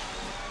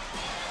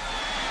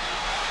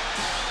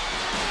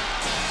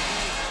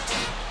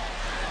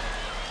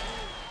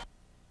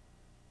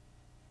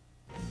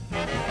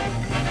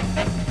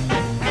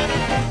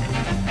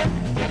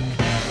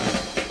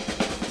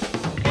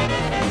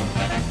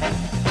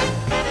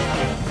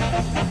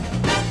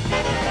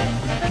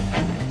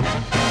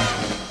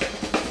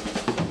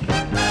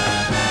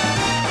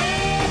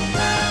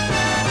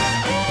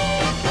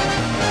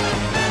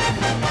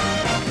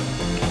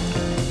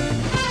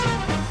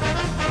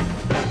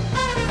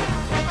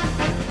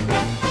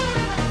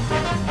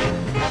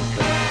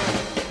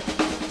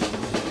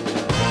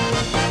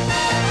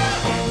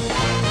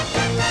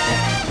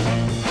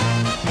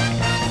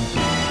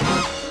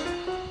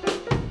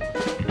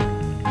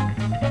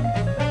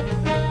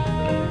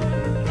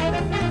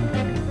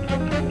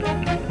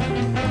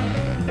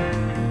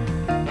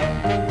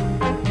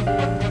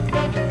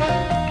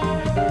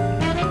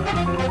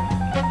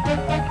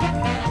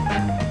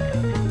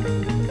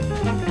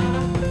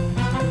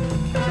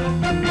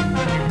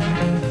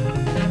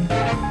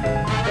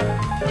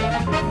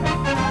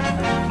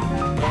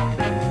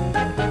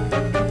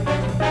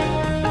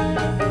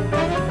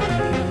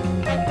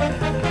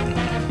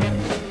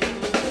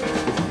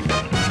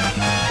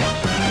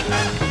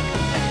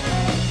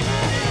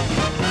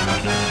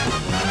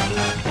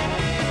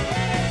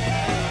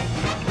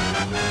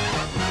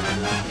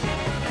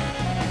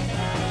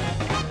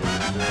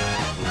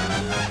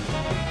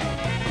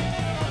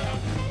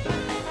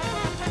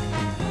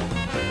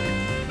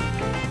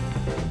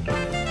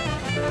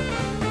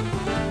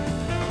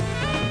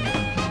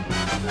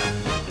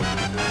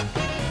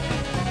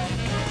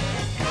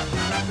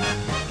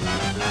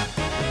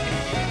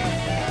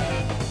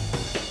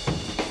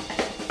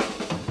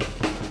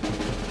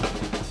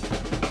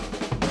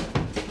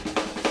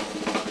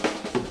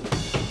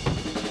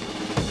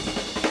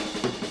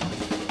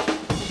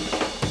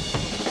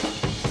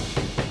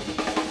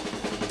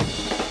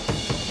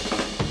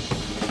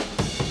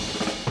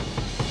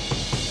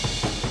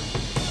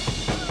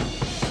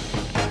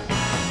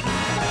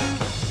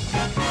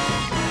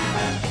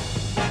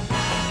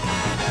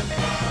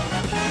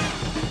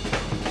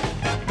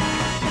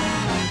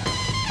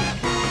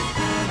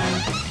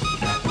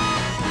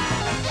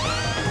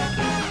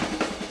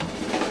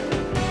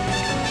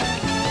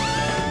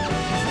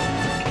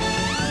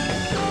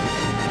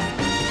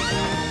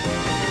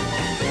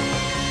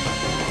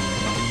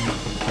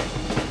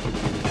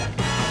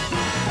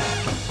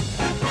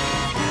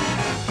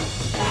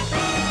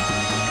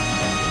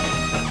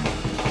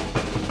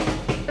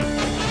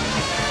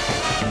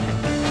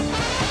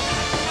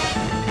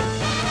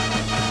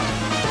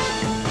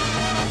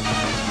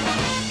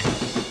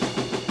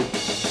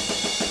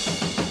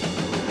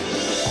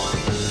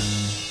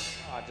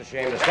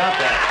 Shame to stop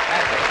that.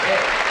 That's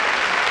okay.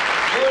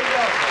 Good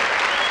welcome.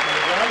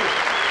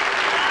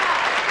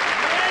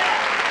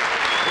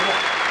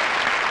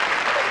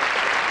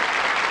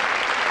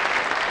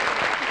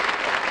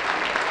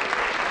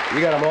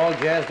 You got them all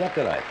jazzed up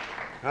tonight.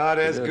 Oh,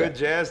 there's good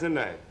jazz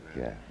tonight.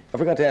 Yeah. I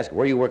forgot to ask,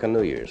 where are you working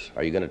New Year's?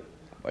 Are you going to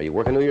Are you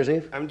working New Year's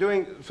Eve? I'm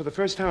doing, for the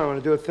first time, I'm going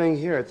to do a thing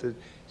here at the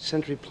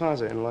Century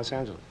Plaza in Los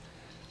Angeles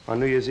on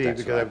New Year's Eve.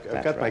 That's because right.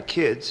 I've got my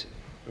kids.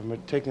 We're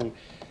taking,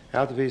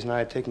 Altaviz and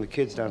I are taking the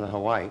kids down to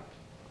Hawaii,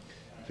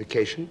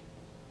 vacation.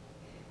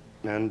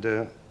 And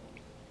then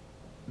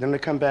they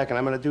come back and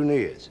I'm going to do New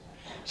Year's.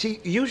 See,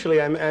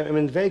 usually I'm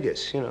in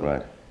Vegas, you know.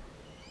 Right.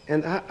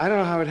 And I don't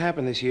know how it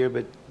happened this year,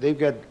 but they've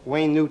got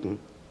Wayne Newton.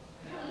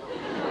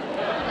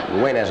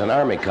 Wayne has an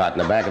army cot in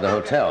the back of the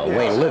hotel. Yes.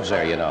 Wayne lives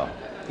there, you know.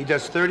 He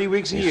does 30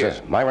 weeks a He year.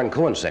 says, Myron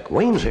Cohen's sick.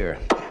 Wayne's here.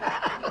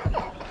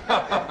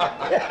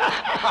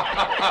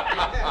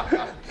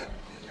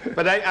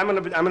 But I'm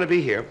gonna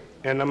be here,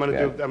 and I'm gonna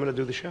Yeah.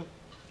 do the show.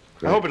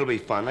 Great. I hope it'll be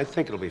fun. I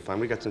think it'll be fun.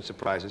 We got some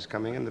surprises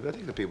coming in. I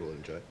think the people will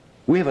enjoy it.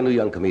 We have a new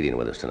young comedian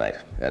with us tonight.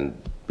 And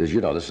as you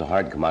know, this is a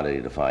hard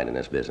commodity to find in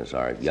this business,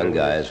 all right? Young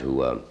guys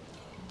who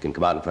can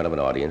come out in front of an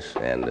audience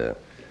and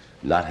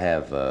not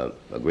have a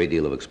great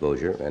deal of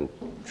exposure and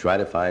try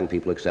to find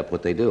people accept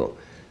what they do.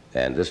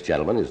 And this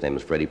gentleman, his name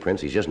is Freddie Prinze,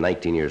 he's just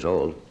 19 years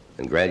old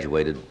and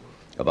graduated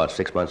about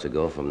 6 months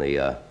ago from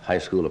the High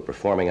School of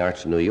Performing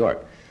Arts in New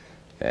York.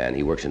 And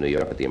he works in New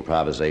York at the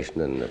Improvisation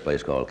in a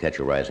place called Catch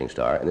a Rising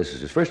Star. And this is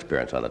his first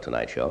appearance on The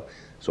Tonight Show.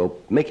 So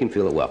make him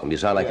feel welcome. You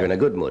sound like you're in a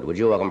good mood. Would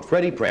you welcome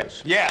Freddie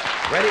Prinze? Yeah.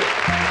 Freddie.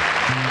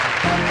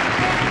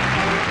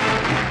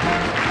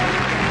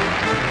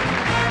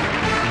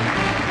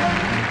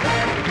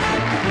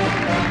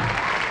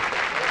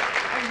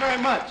 Thanks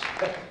very much.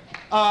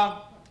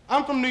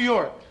 I'm from New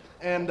York,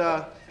 and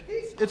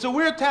it's a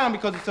weird town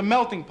because it's a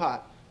melting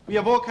pot. We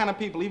have all kind of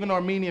people, even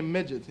Armenian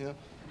midgets, you know.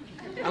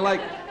 And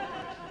like,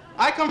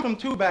 I come from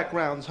two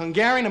backgrounds,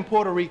 Hungarian and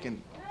Puerto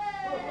Rican.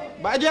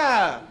 But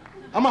yeah,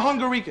 I'm a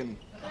Hungarican.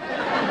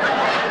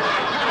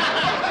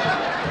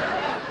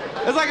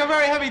 It's like a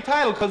very heavy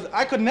title because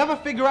I could never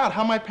figure out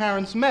how my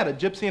parents met, a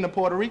gypsy and a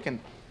Puerto Rican.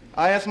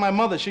 I asked my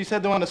mother, she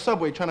said they were on the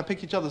subway trying to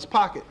pick each other's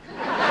pocket.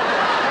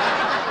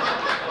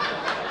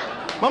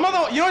 My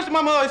mother, you know,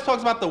 my mother always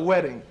talks about the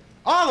wedding.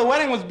 Oh, the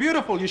wedding was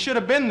beautiful, you should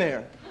have been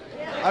there.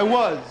 I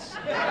was.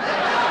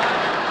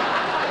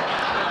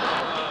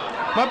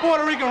 My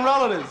Puerto Rican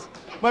relatives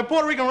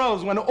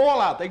went all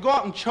out. They go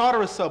out and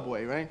charter a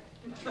subway, right?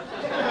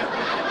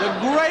 The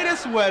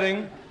greatest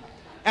wedding.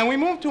 And we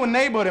moved to a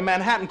neighborhood in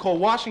Manhattan called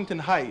Washington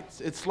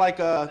Heights. It's like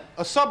a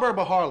suburb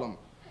of Harlem.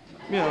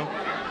 You know,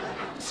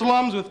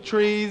 slums with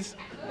trees.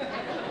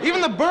 Even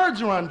the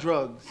birds are on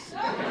drugs.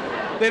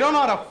 They don't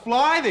know how to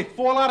fly. They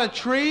fall out of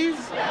trees.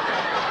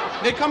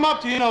 They come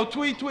up to you, you know,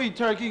 tweet, tweet,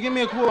 turkey, give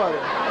me a quarter.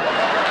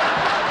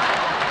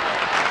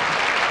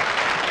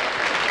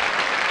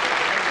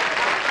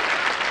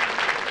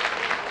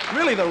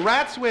 Really, the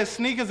rats wear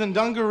sneakers and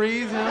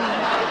dungarees, you know?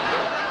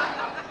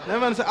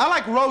 Never understand. I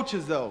like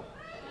roaches, though.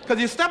 Because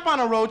you step on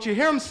a roach, you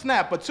hear them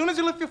snap, but as soon as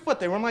you lift your foot,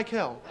 they run like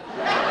hell.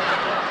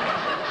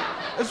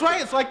 It's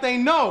right, it's like they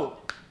know.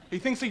 He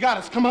thinks he got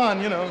us, come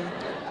on, you know.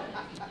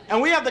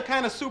 And we have the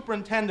kind of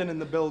superintendent in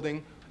the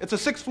building. It's a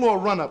 6th-floor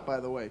run-up, by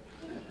the way.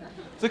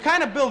 It's the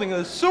kind of building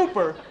the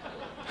super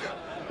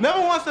never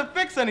wants to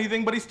fix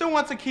anything, but he still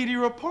wants a key to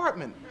your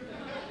apartment.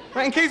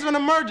 Right, in case of an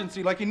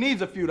emergency, like he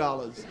needs a few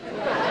dollars.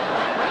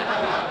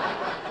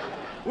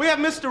 We have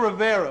Mr.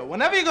 Rivera.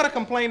 Whenever you go to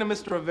complain to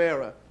Mr.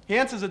 Rivera, he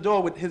answers the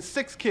door with his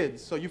 6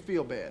 kids, so you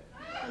feel bad.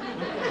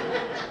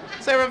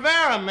 Say,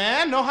 Rivera,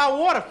 man, no hot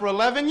water for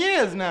 11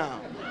 years now.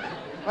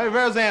 Right,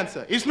 Rivera's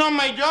answer, it's not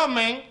my job,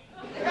 man.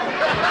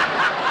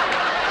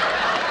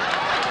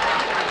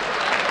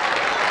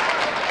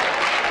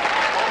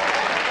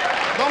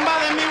 Don't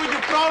bother me with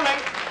your trolling.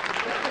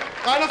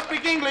 I don't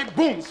speak English.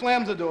 Boom,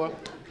 slams the door.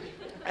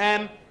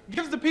 And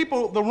gives the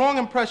people the wrong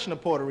impression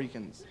of Puerto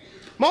Ricans.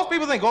 Most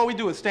people think all we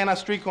do is stand on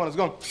street corners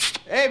going,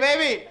 hey,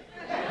 baby.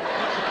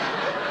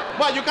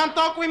 What, you can't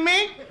talk with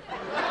me?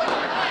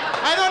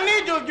 I don't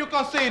need you if you're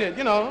conceited,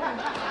 you know.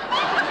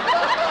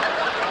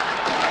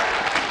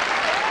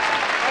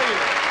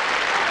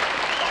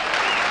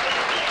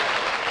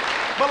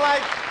 But,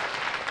 like,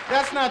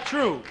 that's not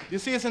true. You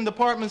see us in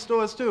department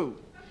stores, too.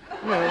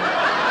 You know,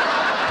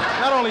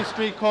 not only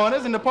street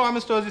corners, in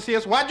department stores you see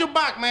us, watch your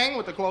back, man,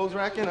 with the clothes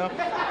rack, you know.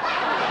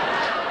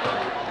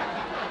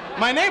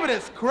 My neighbor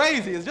that's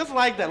crazy is just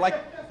like that.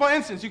 Like, for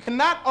instance, you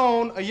cannot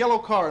own a yellow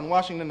car in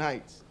Washington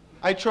Heights.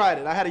 I tried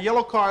it. I had a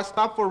yellow car,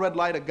 stopped for a red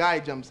light, a guy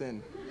jumps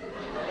in.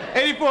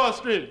 84th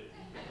Street.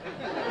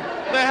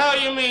 The hell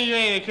you mean you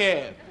ain't a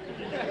cab?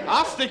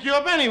 I'll stick you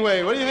up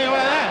anyway. What do you think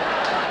about that?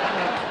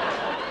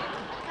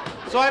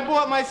 So I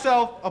bought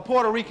myself a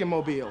Puerto Rican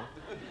mobile.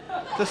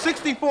 It's a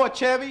 64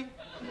 Chevy.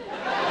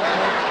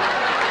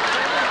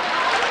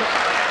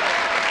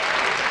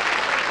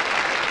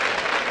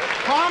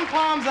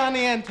 Pom-poms on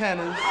the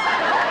antennas,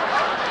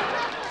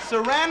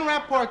 saran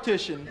wrap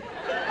partition,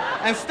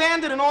 and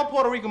standard in all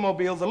Puerto Rican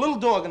mobiles, a little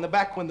dog in the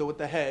back window with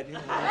the head. You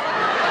know?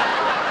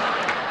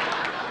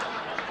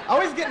 I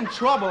always get in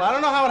trouble. I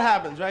don't know how it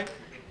happens, right?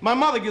 My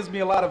mother gives me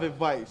a lot of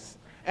advice,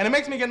 and it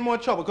makes me get in more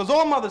trouble, because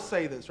all mothers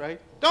say this, right?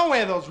 Don't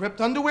wear those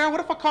ripped underwear.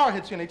 What if a car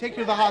hits you and they take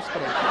you to the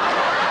hospital?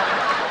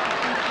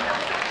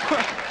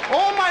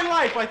 All my my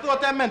life, I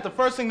thought that meant the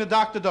first thing the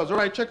doctor does. All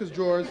right, check his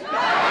drawers.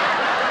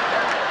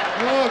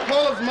 Oh,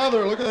 call his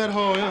mother. Look at that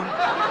hole, you know.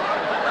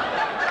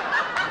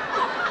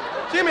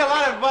 She gave me a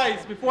lot of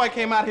advice before I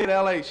came out here to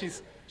L.A.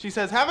 She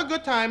says, have a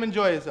good time,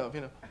 enjoy yourself,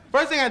 you know.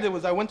 First thing I did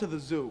was I went to the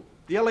zoo.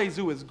 The L.A.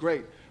 Zoo is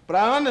great. But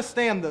I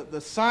understand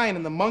the sign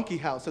in the monkey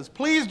house says,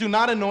 please do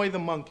not annoy the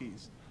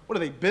monkeys. What, are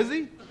they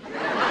busy?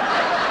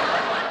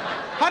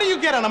 How do you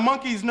get on a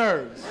monkey's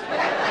nerves?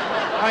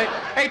 Right?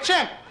 Hey,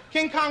 Chimp,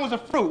 King Kong was a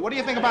fruit. What do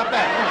you think about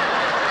that?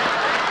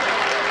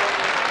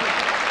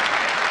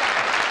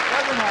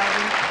 Doesn't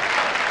happen.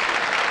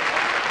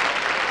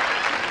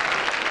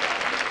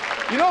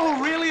 You know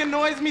who really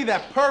annoys me?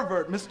 That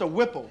pervert, Mr.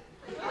 Whipple.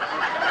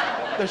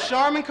 The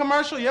Charmin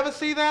commercial, you ever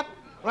see that?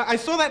 I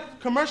saw that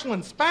commercial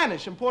in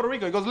Spanish in Puerto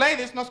Rico. He goes,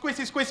 ladies, no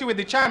squeezy, squeezy with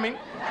the Charmin.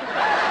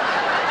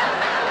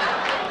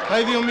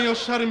 Ay, Dios mío,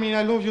 Charmin,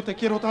 I love you, te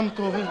quiero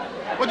tanto.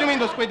 What do you mean,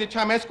 don't squeeze the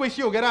Charmin? I squeeze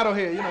you, get out of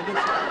here. You know,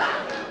 just...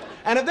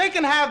 And if they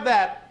can have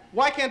that,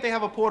 why can't they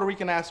have a Puerto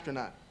Rican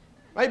astronaut?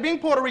 Right, being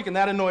Puerto Rican,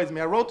 that annoys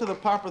me. I wrote to the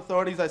proper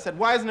authorities. I said,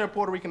 why isn't there a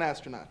Puerto Rican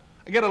astronaut?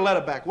 I get a letter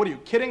back. What are you,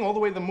 kidding? All the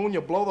way to the moon,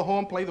 you blow the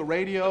horn, play the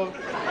radio.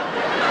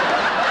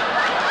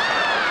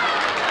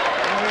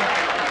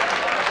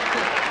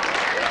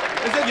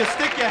 They said you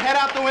stick your head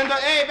out the window.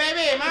 Hey,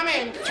 baby,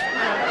 mommy.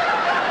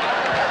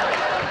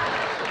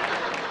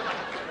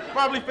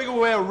 Probably figure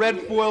we'll wear a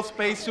red foil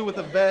spacesuit with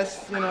a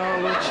vest, you know,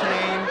 a little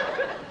chain.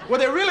 What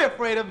they're really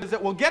afraid of is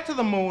that we'll get to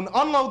the moon,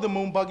 unload the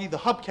moon buggy, the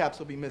hubcaps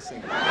will be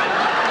missing.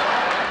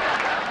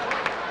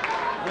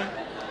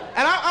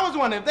 And I was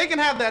wondering, if they can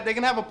have that, they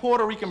can have a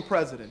Puerto Rican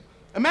president.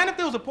 And man, if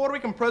there was a Puerto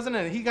Rican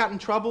president and he got in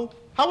trouble,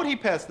 how would he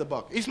pass the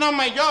buck? It's not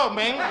my job,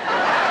 man.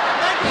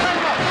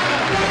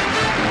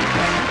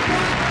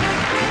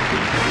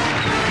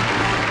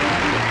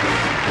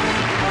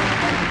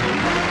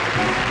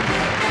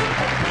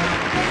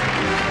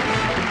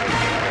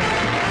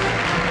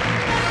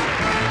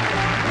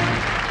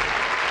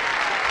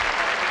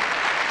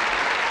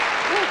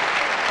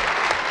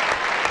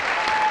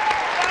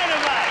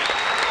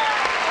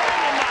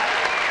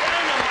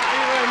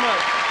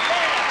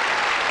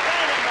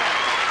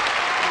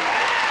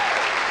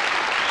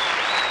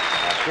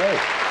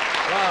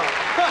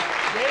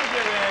 Thank you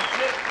very much.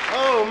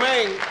 Oh,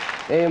 man.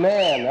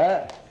 Amen,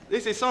 huh?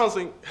 This is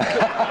something.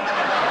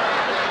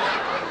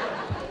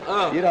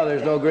 You know,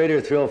 there's no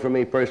greater thrill for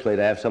me personally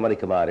to have somebody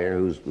come out here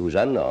who's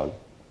unknown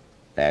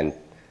and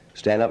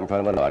stand up in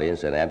front of an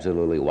audience and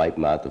absolutely wipe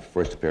them out the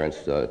first appearance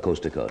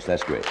coast to coast.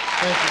 That's great.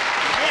 Thank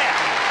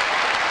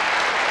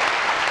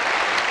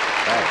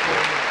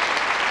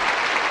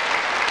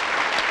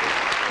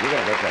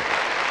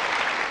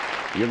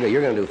you.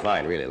 You're going to do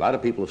fine, really. A lot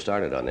of people have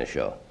started on this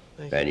show.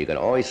 And you can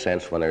always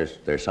sense when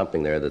there's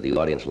something there that the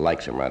audience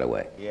likes them right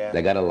away. Yeah.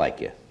 They got to like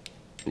you.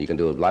 You can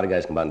do, a lot of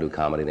guys come out and do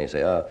comedy and they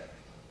say, oh,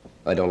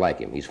 I don't like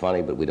him. He's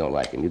funny, but we don't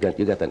like him. You got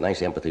that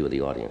nice empathy with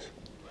the audience.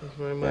 Thank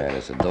you very much. And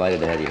it's a delight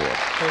to have you here.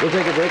 We'll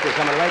take a break. We're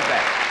coming right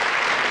back.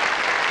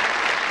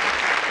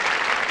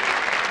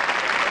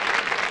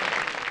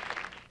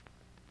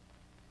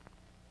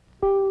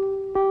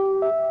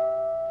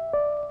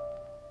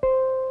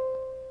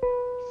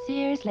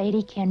 Sears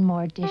Lady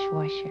Kenmore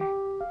dishwasher.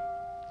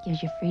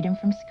 Gives you freedom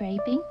from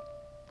scraping,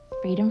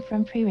 freedom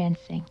from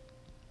pre-rinsing,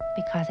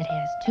 because it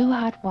has 2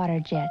 hot water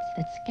jets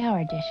that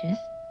scour dishes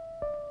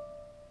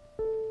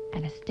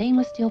and a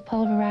stainless steel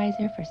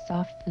pulverizer for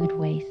soft food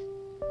waste.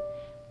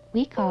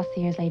 We call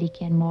Sears Lady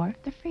Kenmore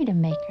the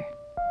Freedom Maker,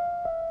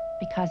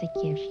 because it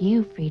gives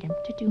you freedom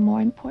to do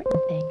more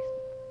important things.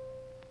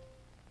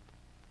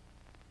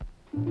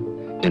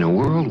 In a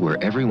world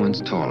where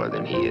everyone's taller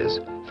than he is,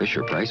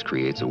 Fisher-Price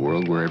creates a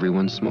world where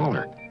everyone's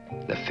smaller.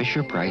 The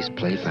Fisher-Price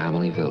Play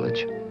Family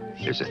Village.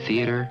 There's a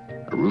theater,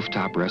 a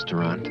rooftop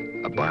restaurant,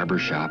 a barber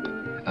shop,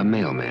 a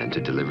mailman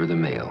to deliver the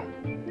mail.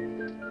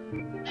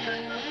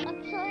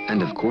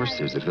 And of course,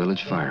 there's a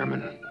village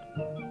fireman.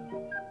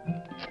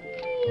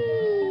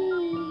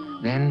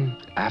 Then,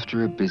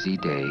 after a busy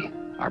day,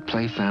 our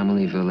Play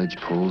Family Village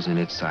pulls in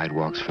its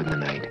sidewalks for the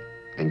night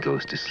and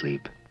goes to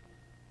sleep.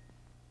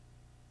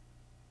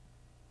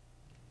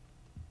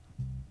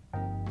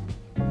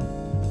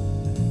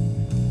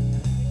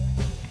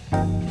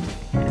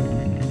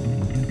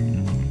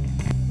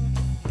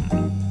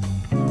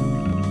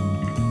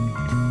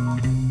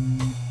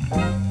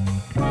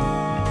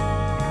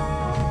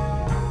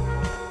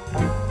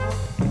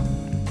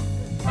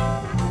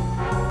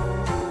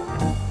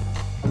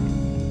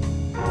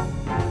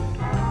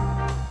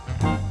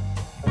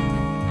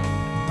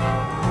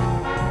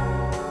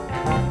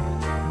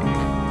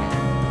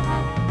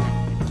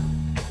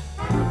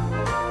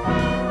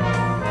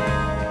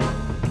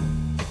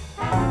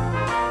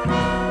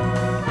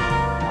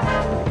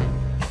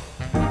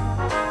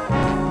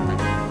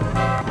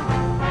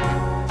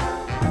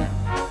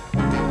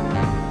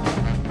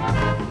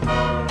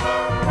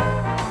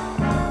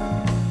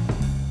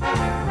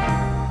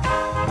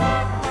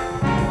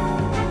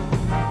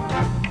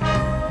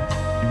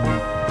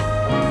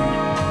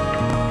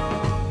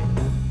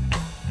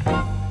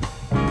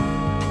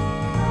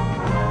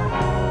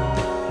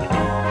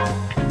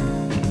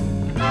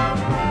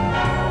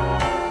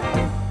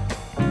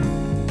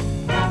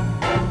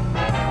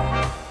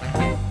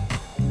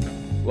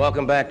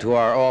 welcome back to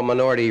our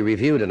all-minority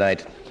review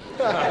tonight.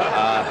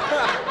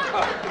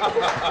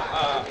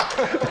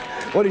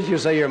 What did you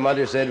say your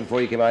mother said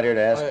before you came out here to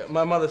ask?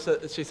 My mother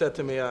said, she said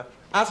to me,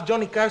 ask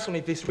Johnny Carson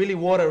if there's really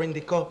water in the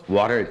cup.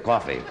 Water,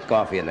 coffee.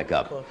 Coffee in the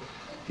cup. Coffee.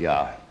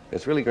 Yeah.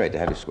 It's really great to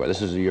have you score.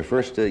 This is your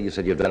first, you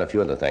said you've done a few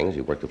other things.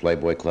 You worked the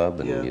Playboy Club,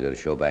 and you did a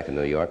show back in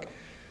New York.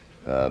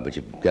 But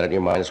you've got it in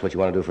your mind, it's what you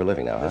want to do for a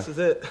living now, huh? This is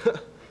it.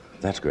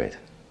 That's great.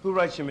 Who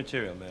writes your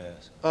material, may I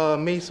ask?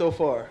 Me so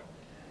far.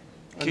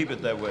 Keep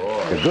it that way.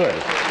 You're good.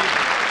 You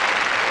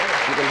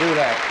can do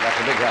that. That's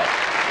a big help.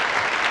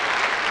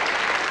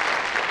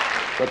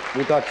 But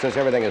we thought since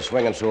everything is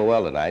swinging so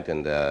well tonight,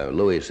 and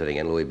Louis is sitting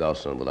in, Louis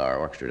Belson with our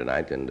orchestra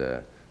tonight,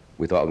 and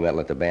we thought we might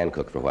let the band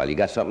cook for a while. You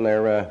got something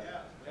there? Yeah,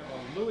 we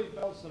have a Louis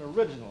Belson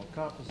original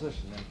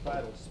composition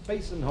entitled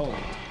Space and Home.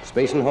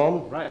 Space and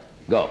Home? Right.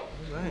 Go.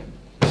 Right.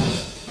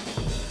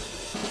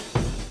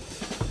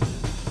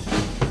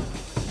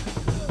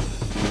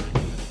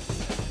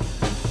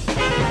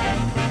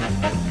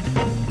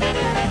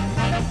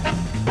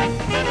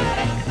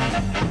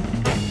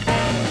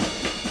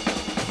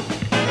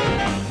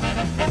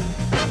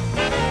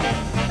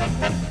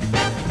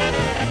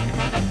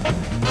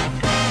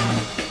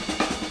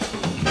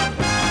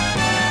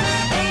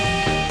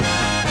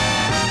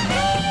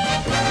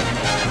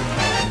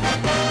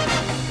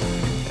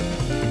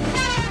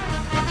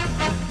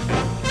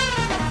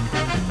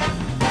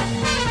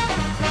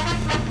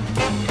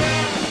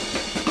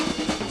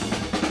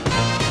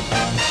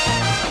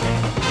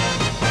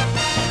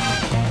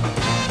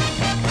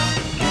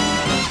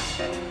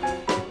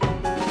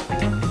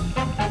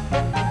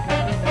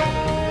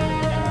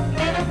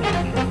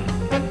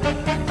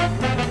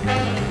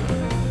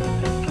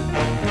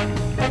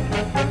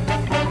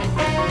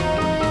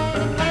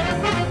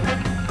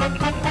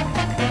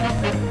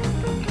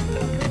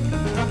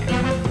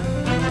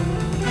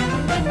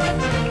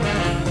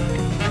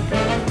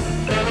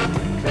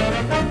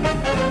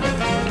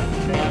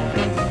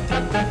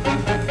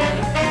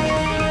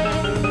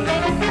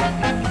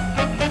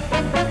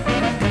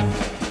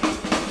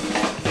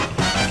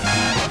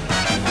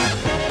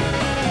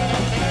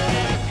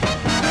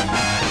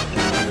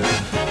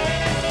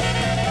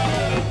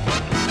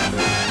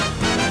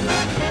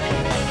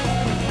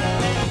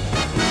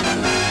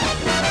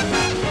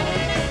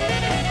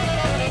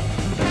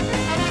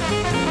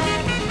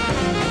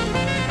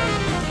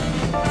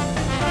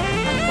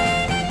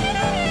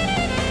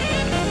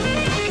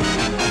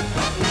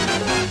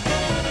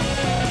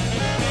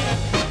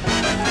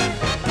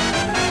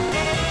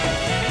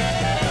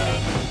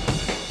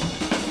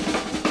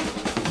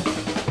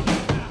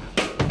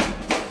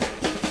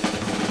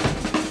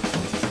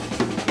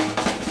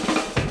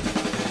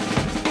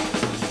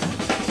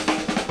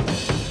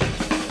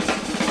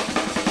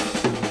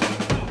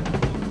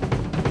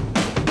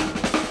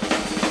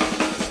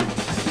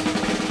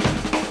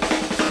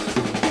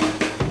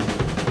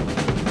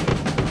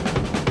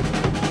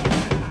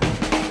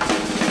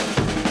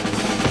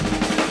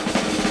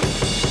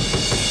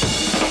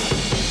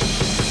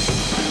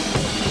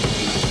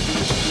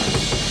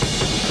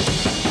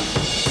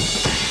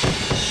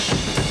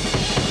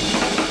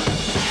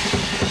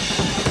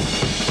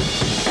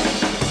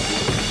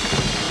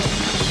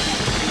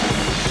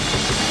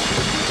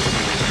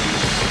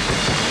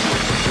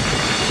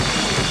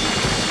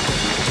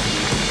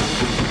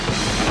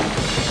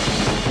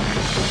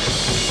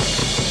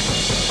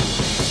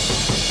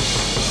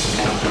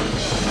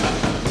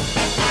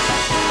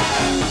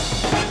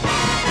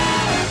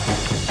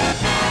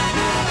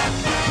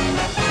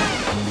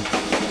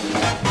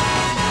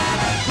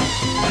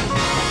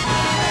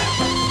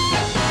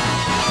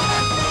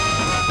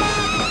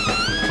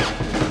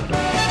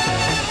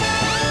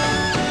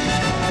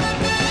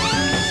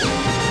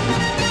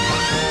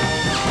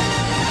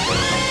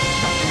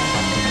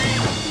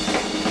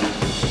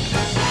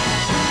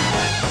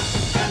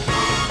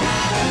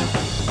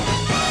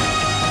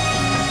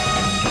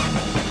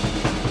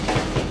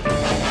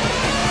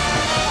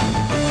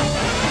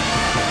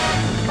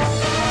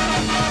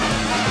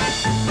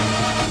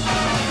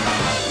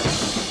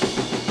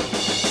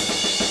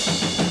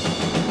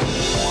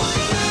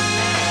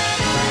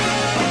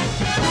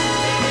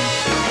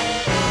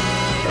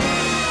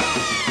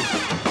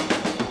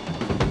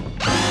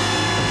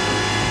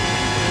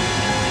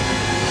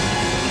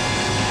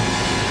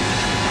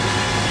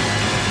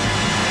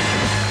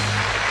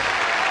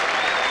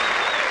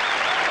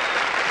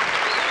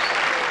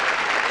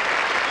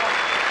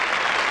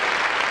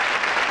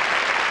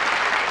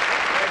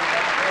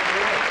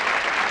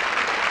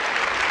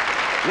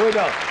 Here we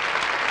go.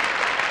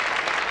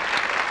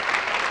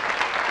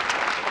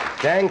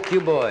 Thank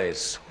you,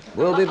 boys.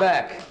 We'll be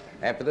back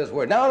after this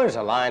word. Now there's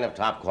a line of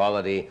top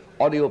quality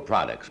audio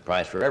products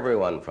priced for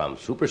everyone from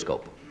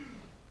Superscope.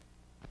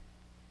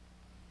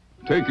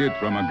 Take it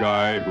from a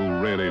guy who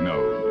really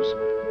knows.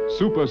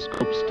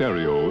 Superscope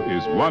Stereo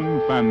is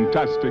one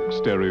fantastic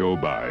stereo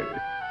buy.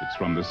 It's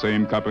from the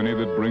same company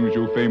that brings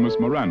you famous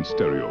Marantz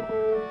stereo.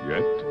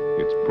 Yet,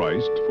 it's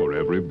priced for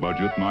every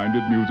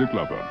budget-minded music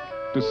lover.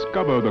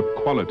 Discover the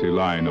quality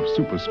line of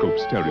Superscope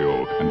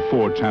stereo and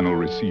 4-channel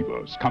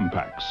receivers,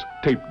 compacts,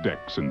 tape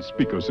decks, and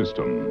speaker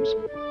systems.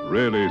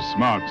 Really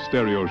smart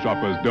stereo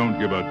shoppers don't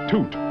give a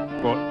toot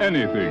for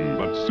anything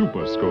but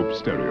Superscope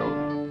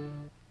stereo.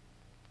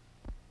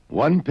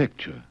 One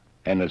picture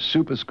and a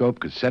Superscope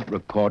cassette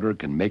recorder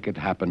can make it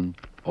happen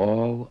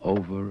all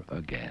over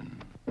again.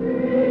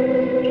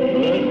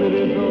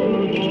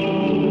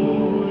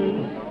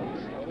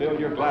 Fill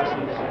your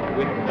glasses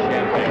with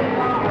champagne.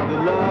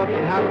 The love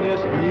and happiness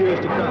for years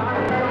to come.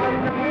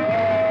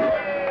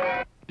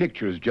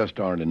 Pictures just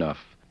aren't enough.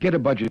 Get a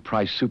budget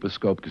price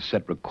Superscope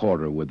cassette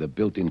recorder with a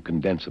built-in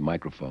condenser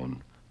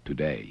microphone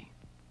today.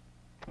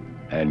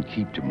 And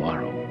keep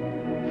tomorrow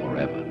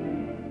forever.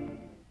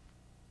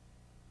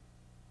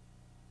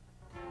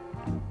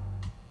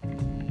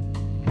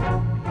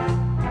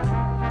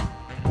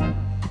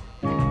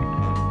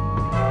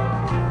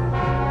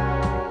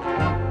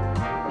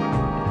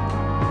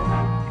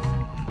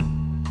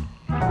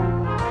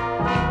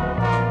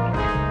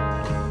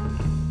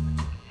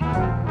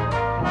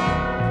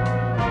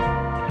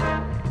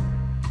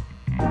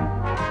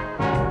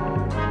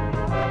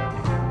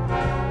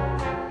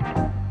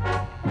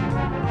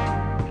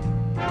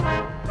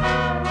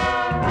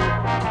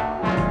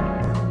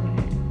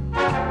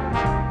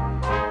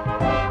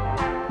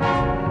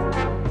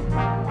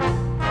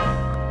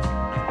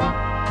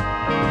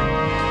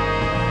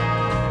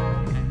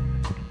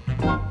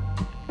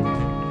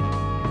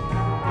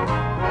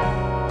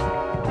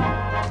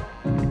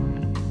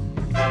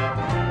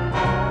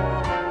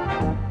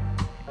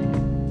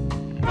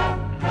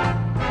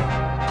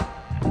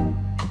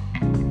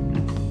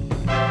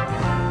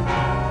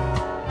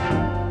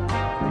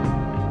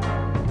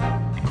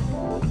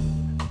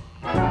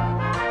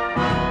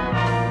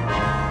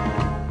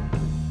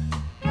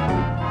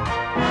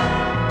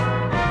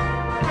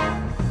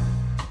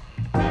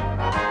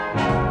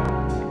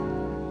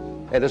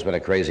 Hey, this has been a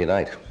crazy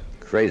night.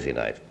 Crazy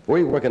night. Where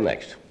are you working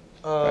next? You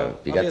I'll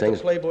got be at things?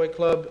 the Playboy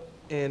Club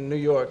in New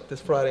York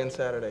this Friday and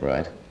Saturday.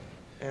 Right.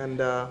 And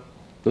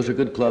Those are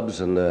good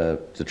clubs and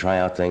to try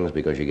out things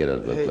because you get a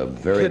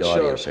varied good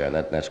audience shows. there, and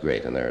that's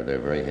great, and they're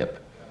very hip.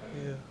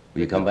 Yeah.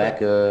 Will you come back?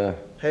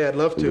 Hey, I'd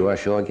love to. Do our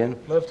show again?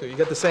 Love to. You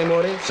got the same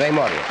audience? Same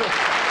audience.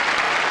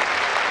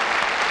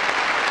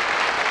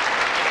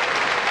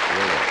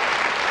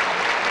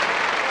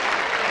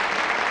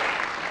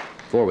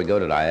 Before we go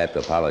tonight, I have to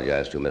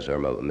apologize to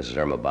Mrs.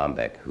 Erma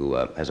Bombeck, who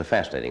has a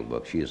fascinating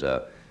book. She's,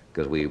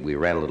 because we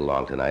ran a little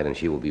long tonight, and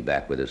she will be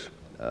back with us.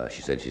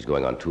 She said she's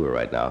going on tour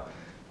right now,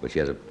 but she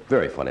has a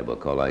very funny book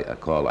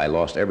called I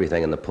Lost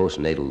Everything in the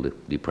Postnatal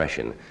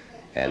Depression.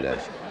 And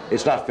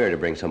it's not fair to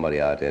bring somebody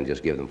out and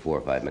just give them 4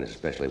 or 5 minutes,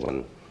 especially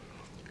when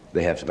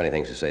they have so many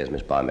things to say as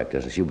Miss Bombeck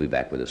does. And she'll be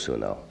back with us soon,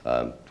 though.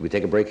 Do we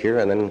take a break here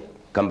and then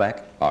come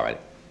back? All right.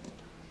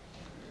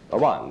 A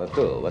 1, a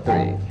 2, a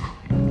 3.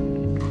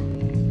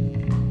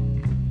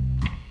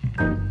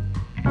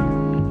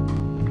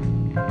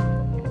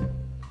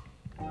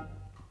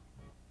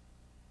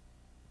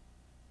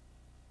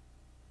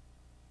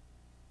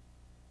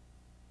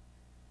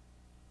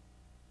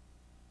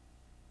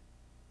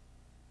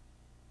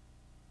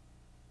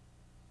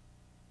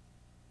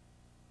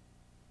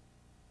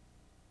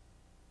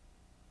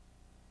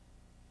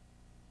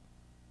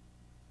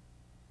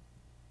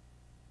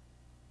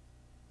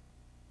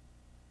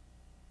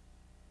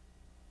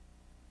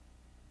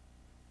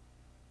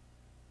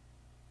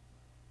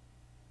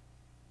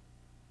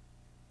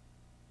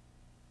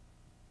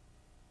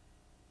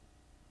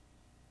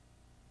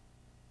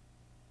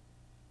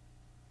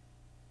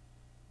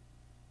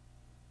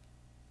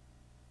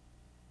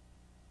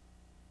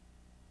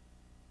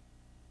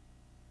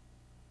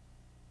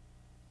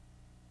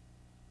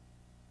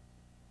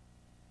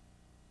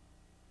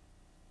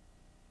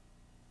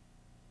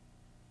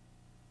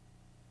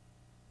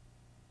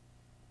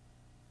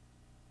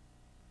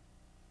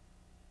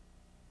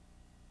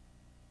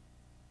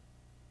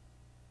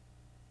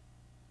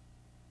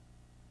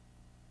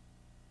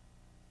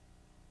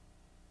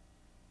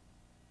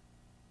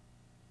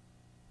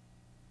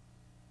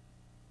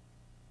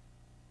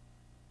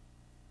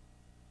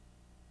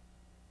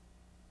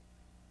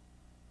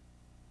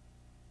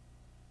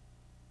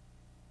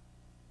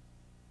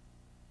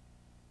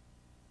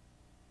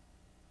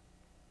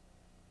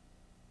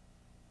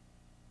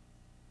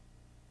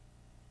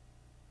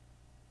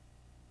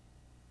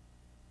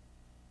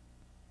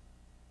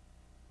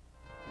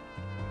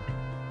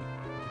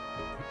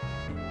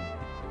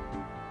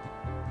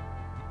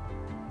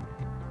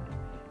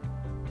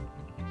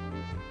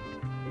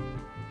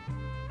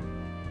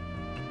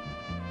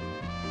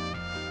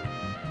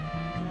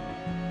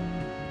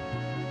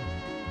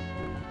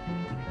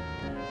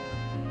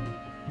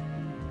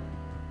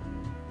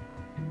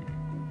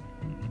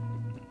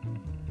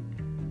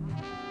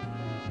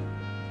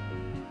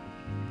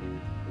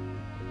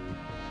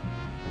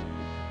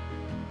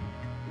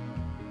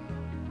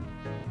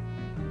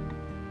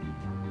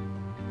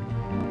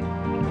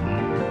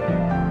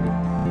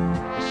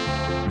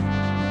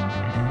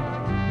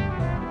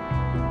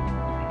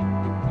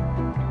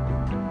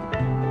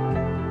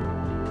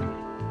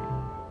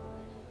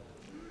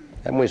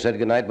 Haven't we said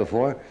goodnight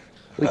before?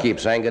 We keep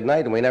saying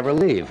goodnight and we never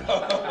leave.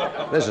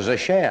 This is a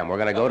sham. We're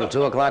going to go till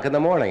 2 o'clock in the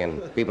morning,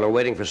 and people are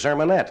waiting for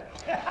sermonette.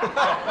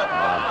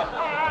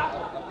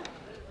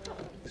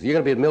 You're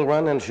going to be at Mill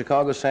Run in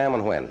Chicago, Sam,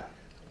 and when?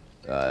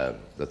 The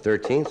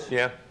 13th?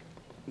 Yeah.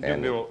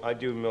 And I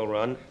do Mill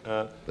Run.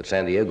 but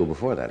San Diego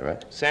before that,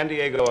 right? San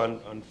Diego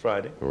on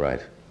Friday.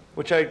 Right.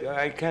 Which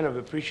I kind of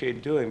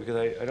appreciate doing because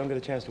I don't get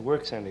a chance to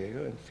work San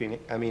Diego and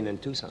Phoenix. I mean, in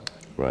Tucson.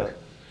 Right.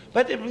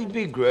 But it would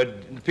be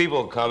good. People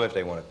will come if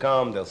they want to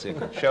come. They'll see a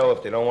good show.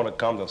 If they don't want to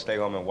come, they'll stay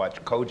home and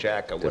watch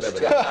Kojak or whatever.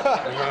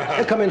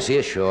 They'll come and see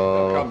a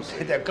show.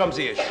 They'll come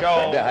see a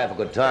show. They'll have a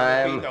good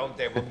time.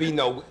 There will be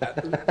no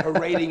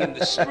parading in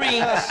the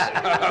streets.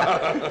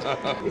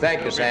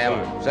 Thank you,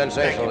 Sam.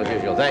 Sensational as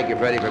usual. Thank you,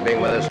 Freddie, for being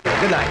with us.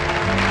 Good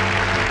night.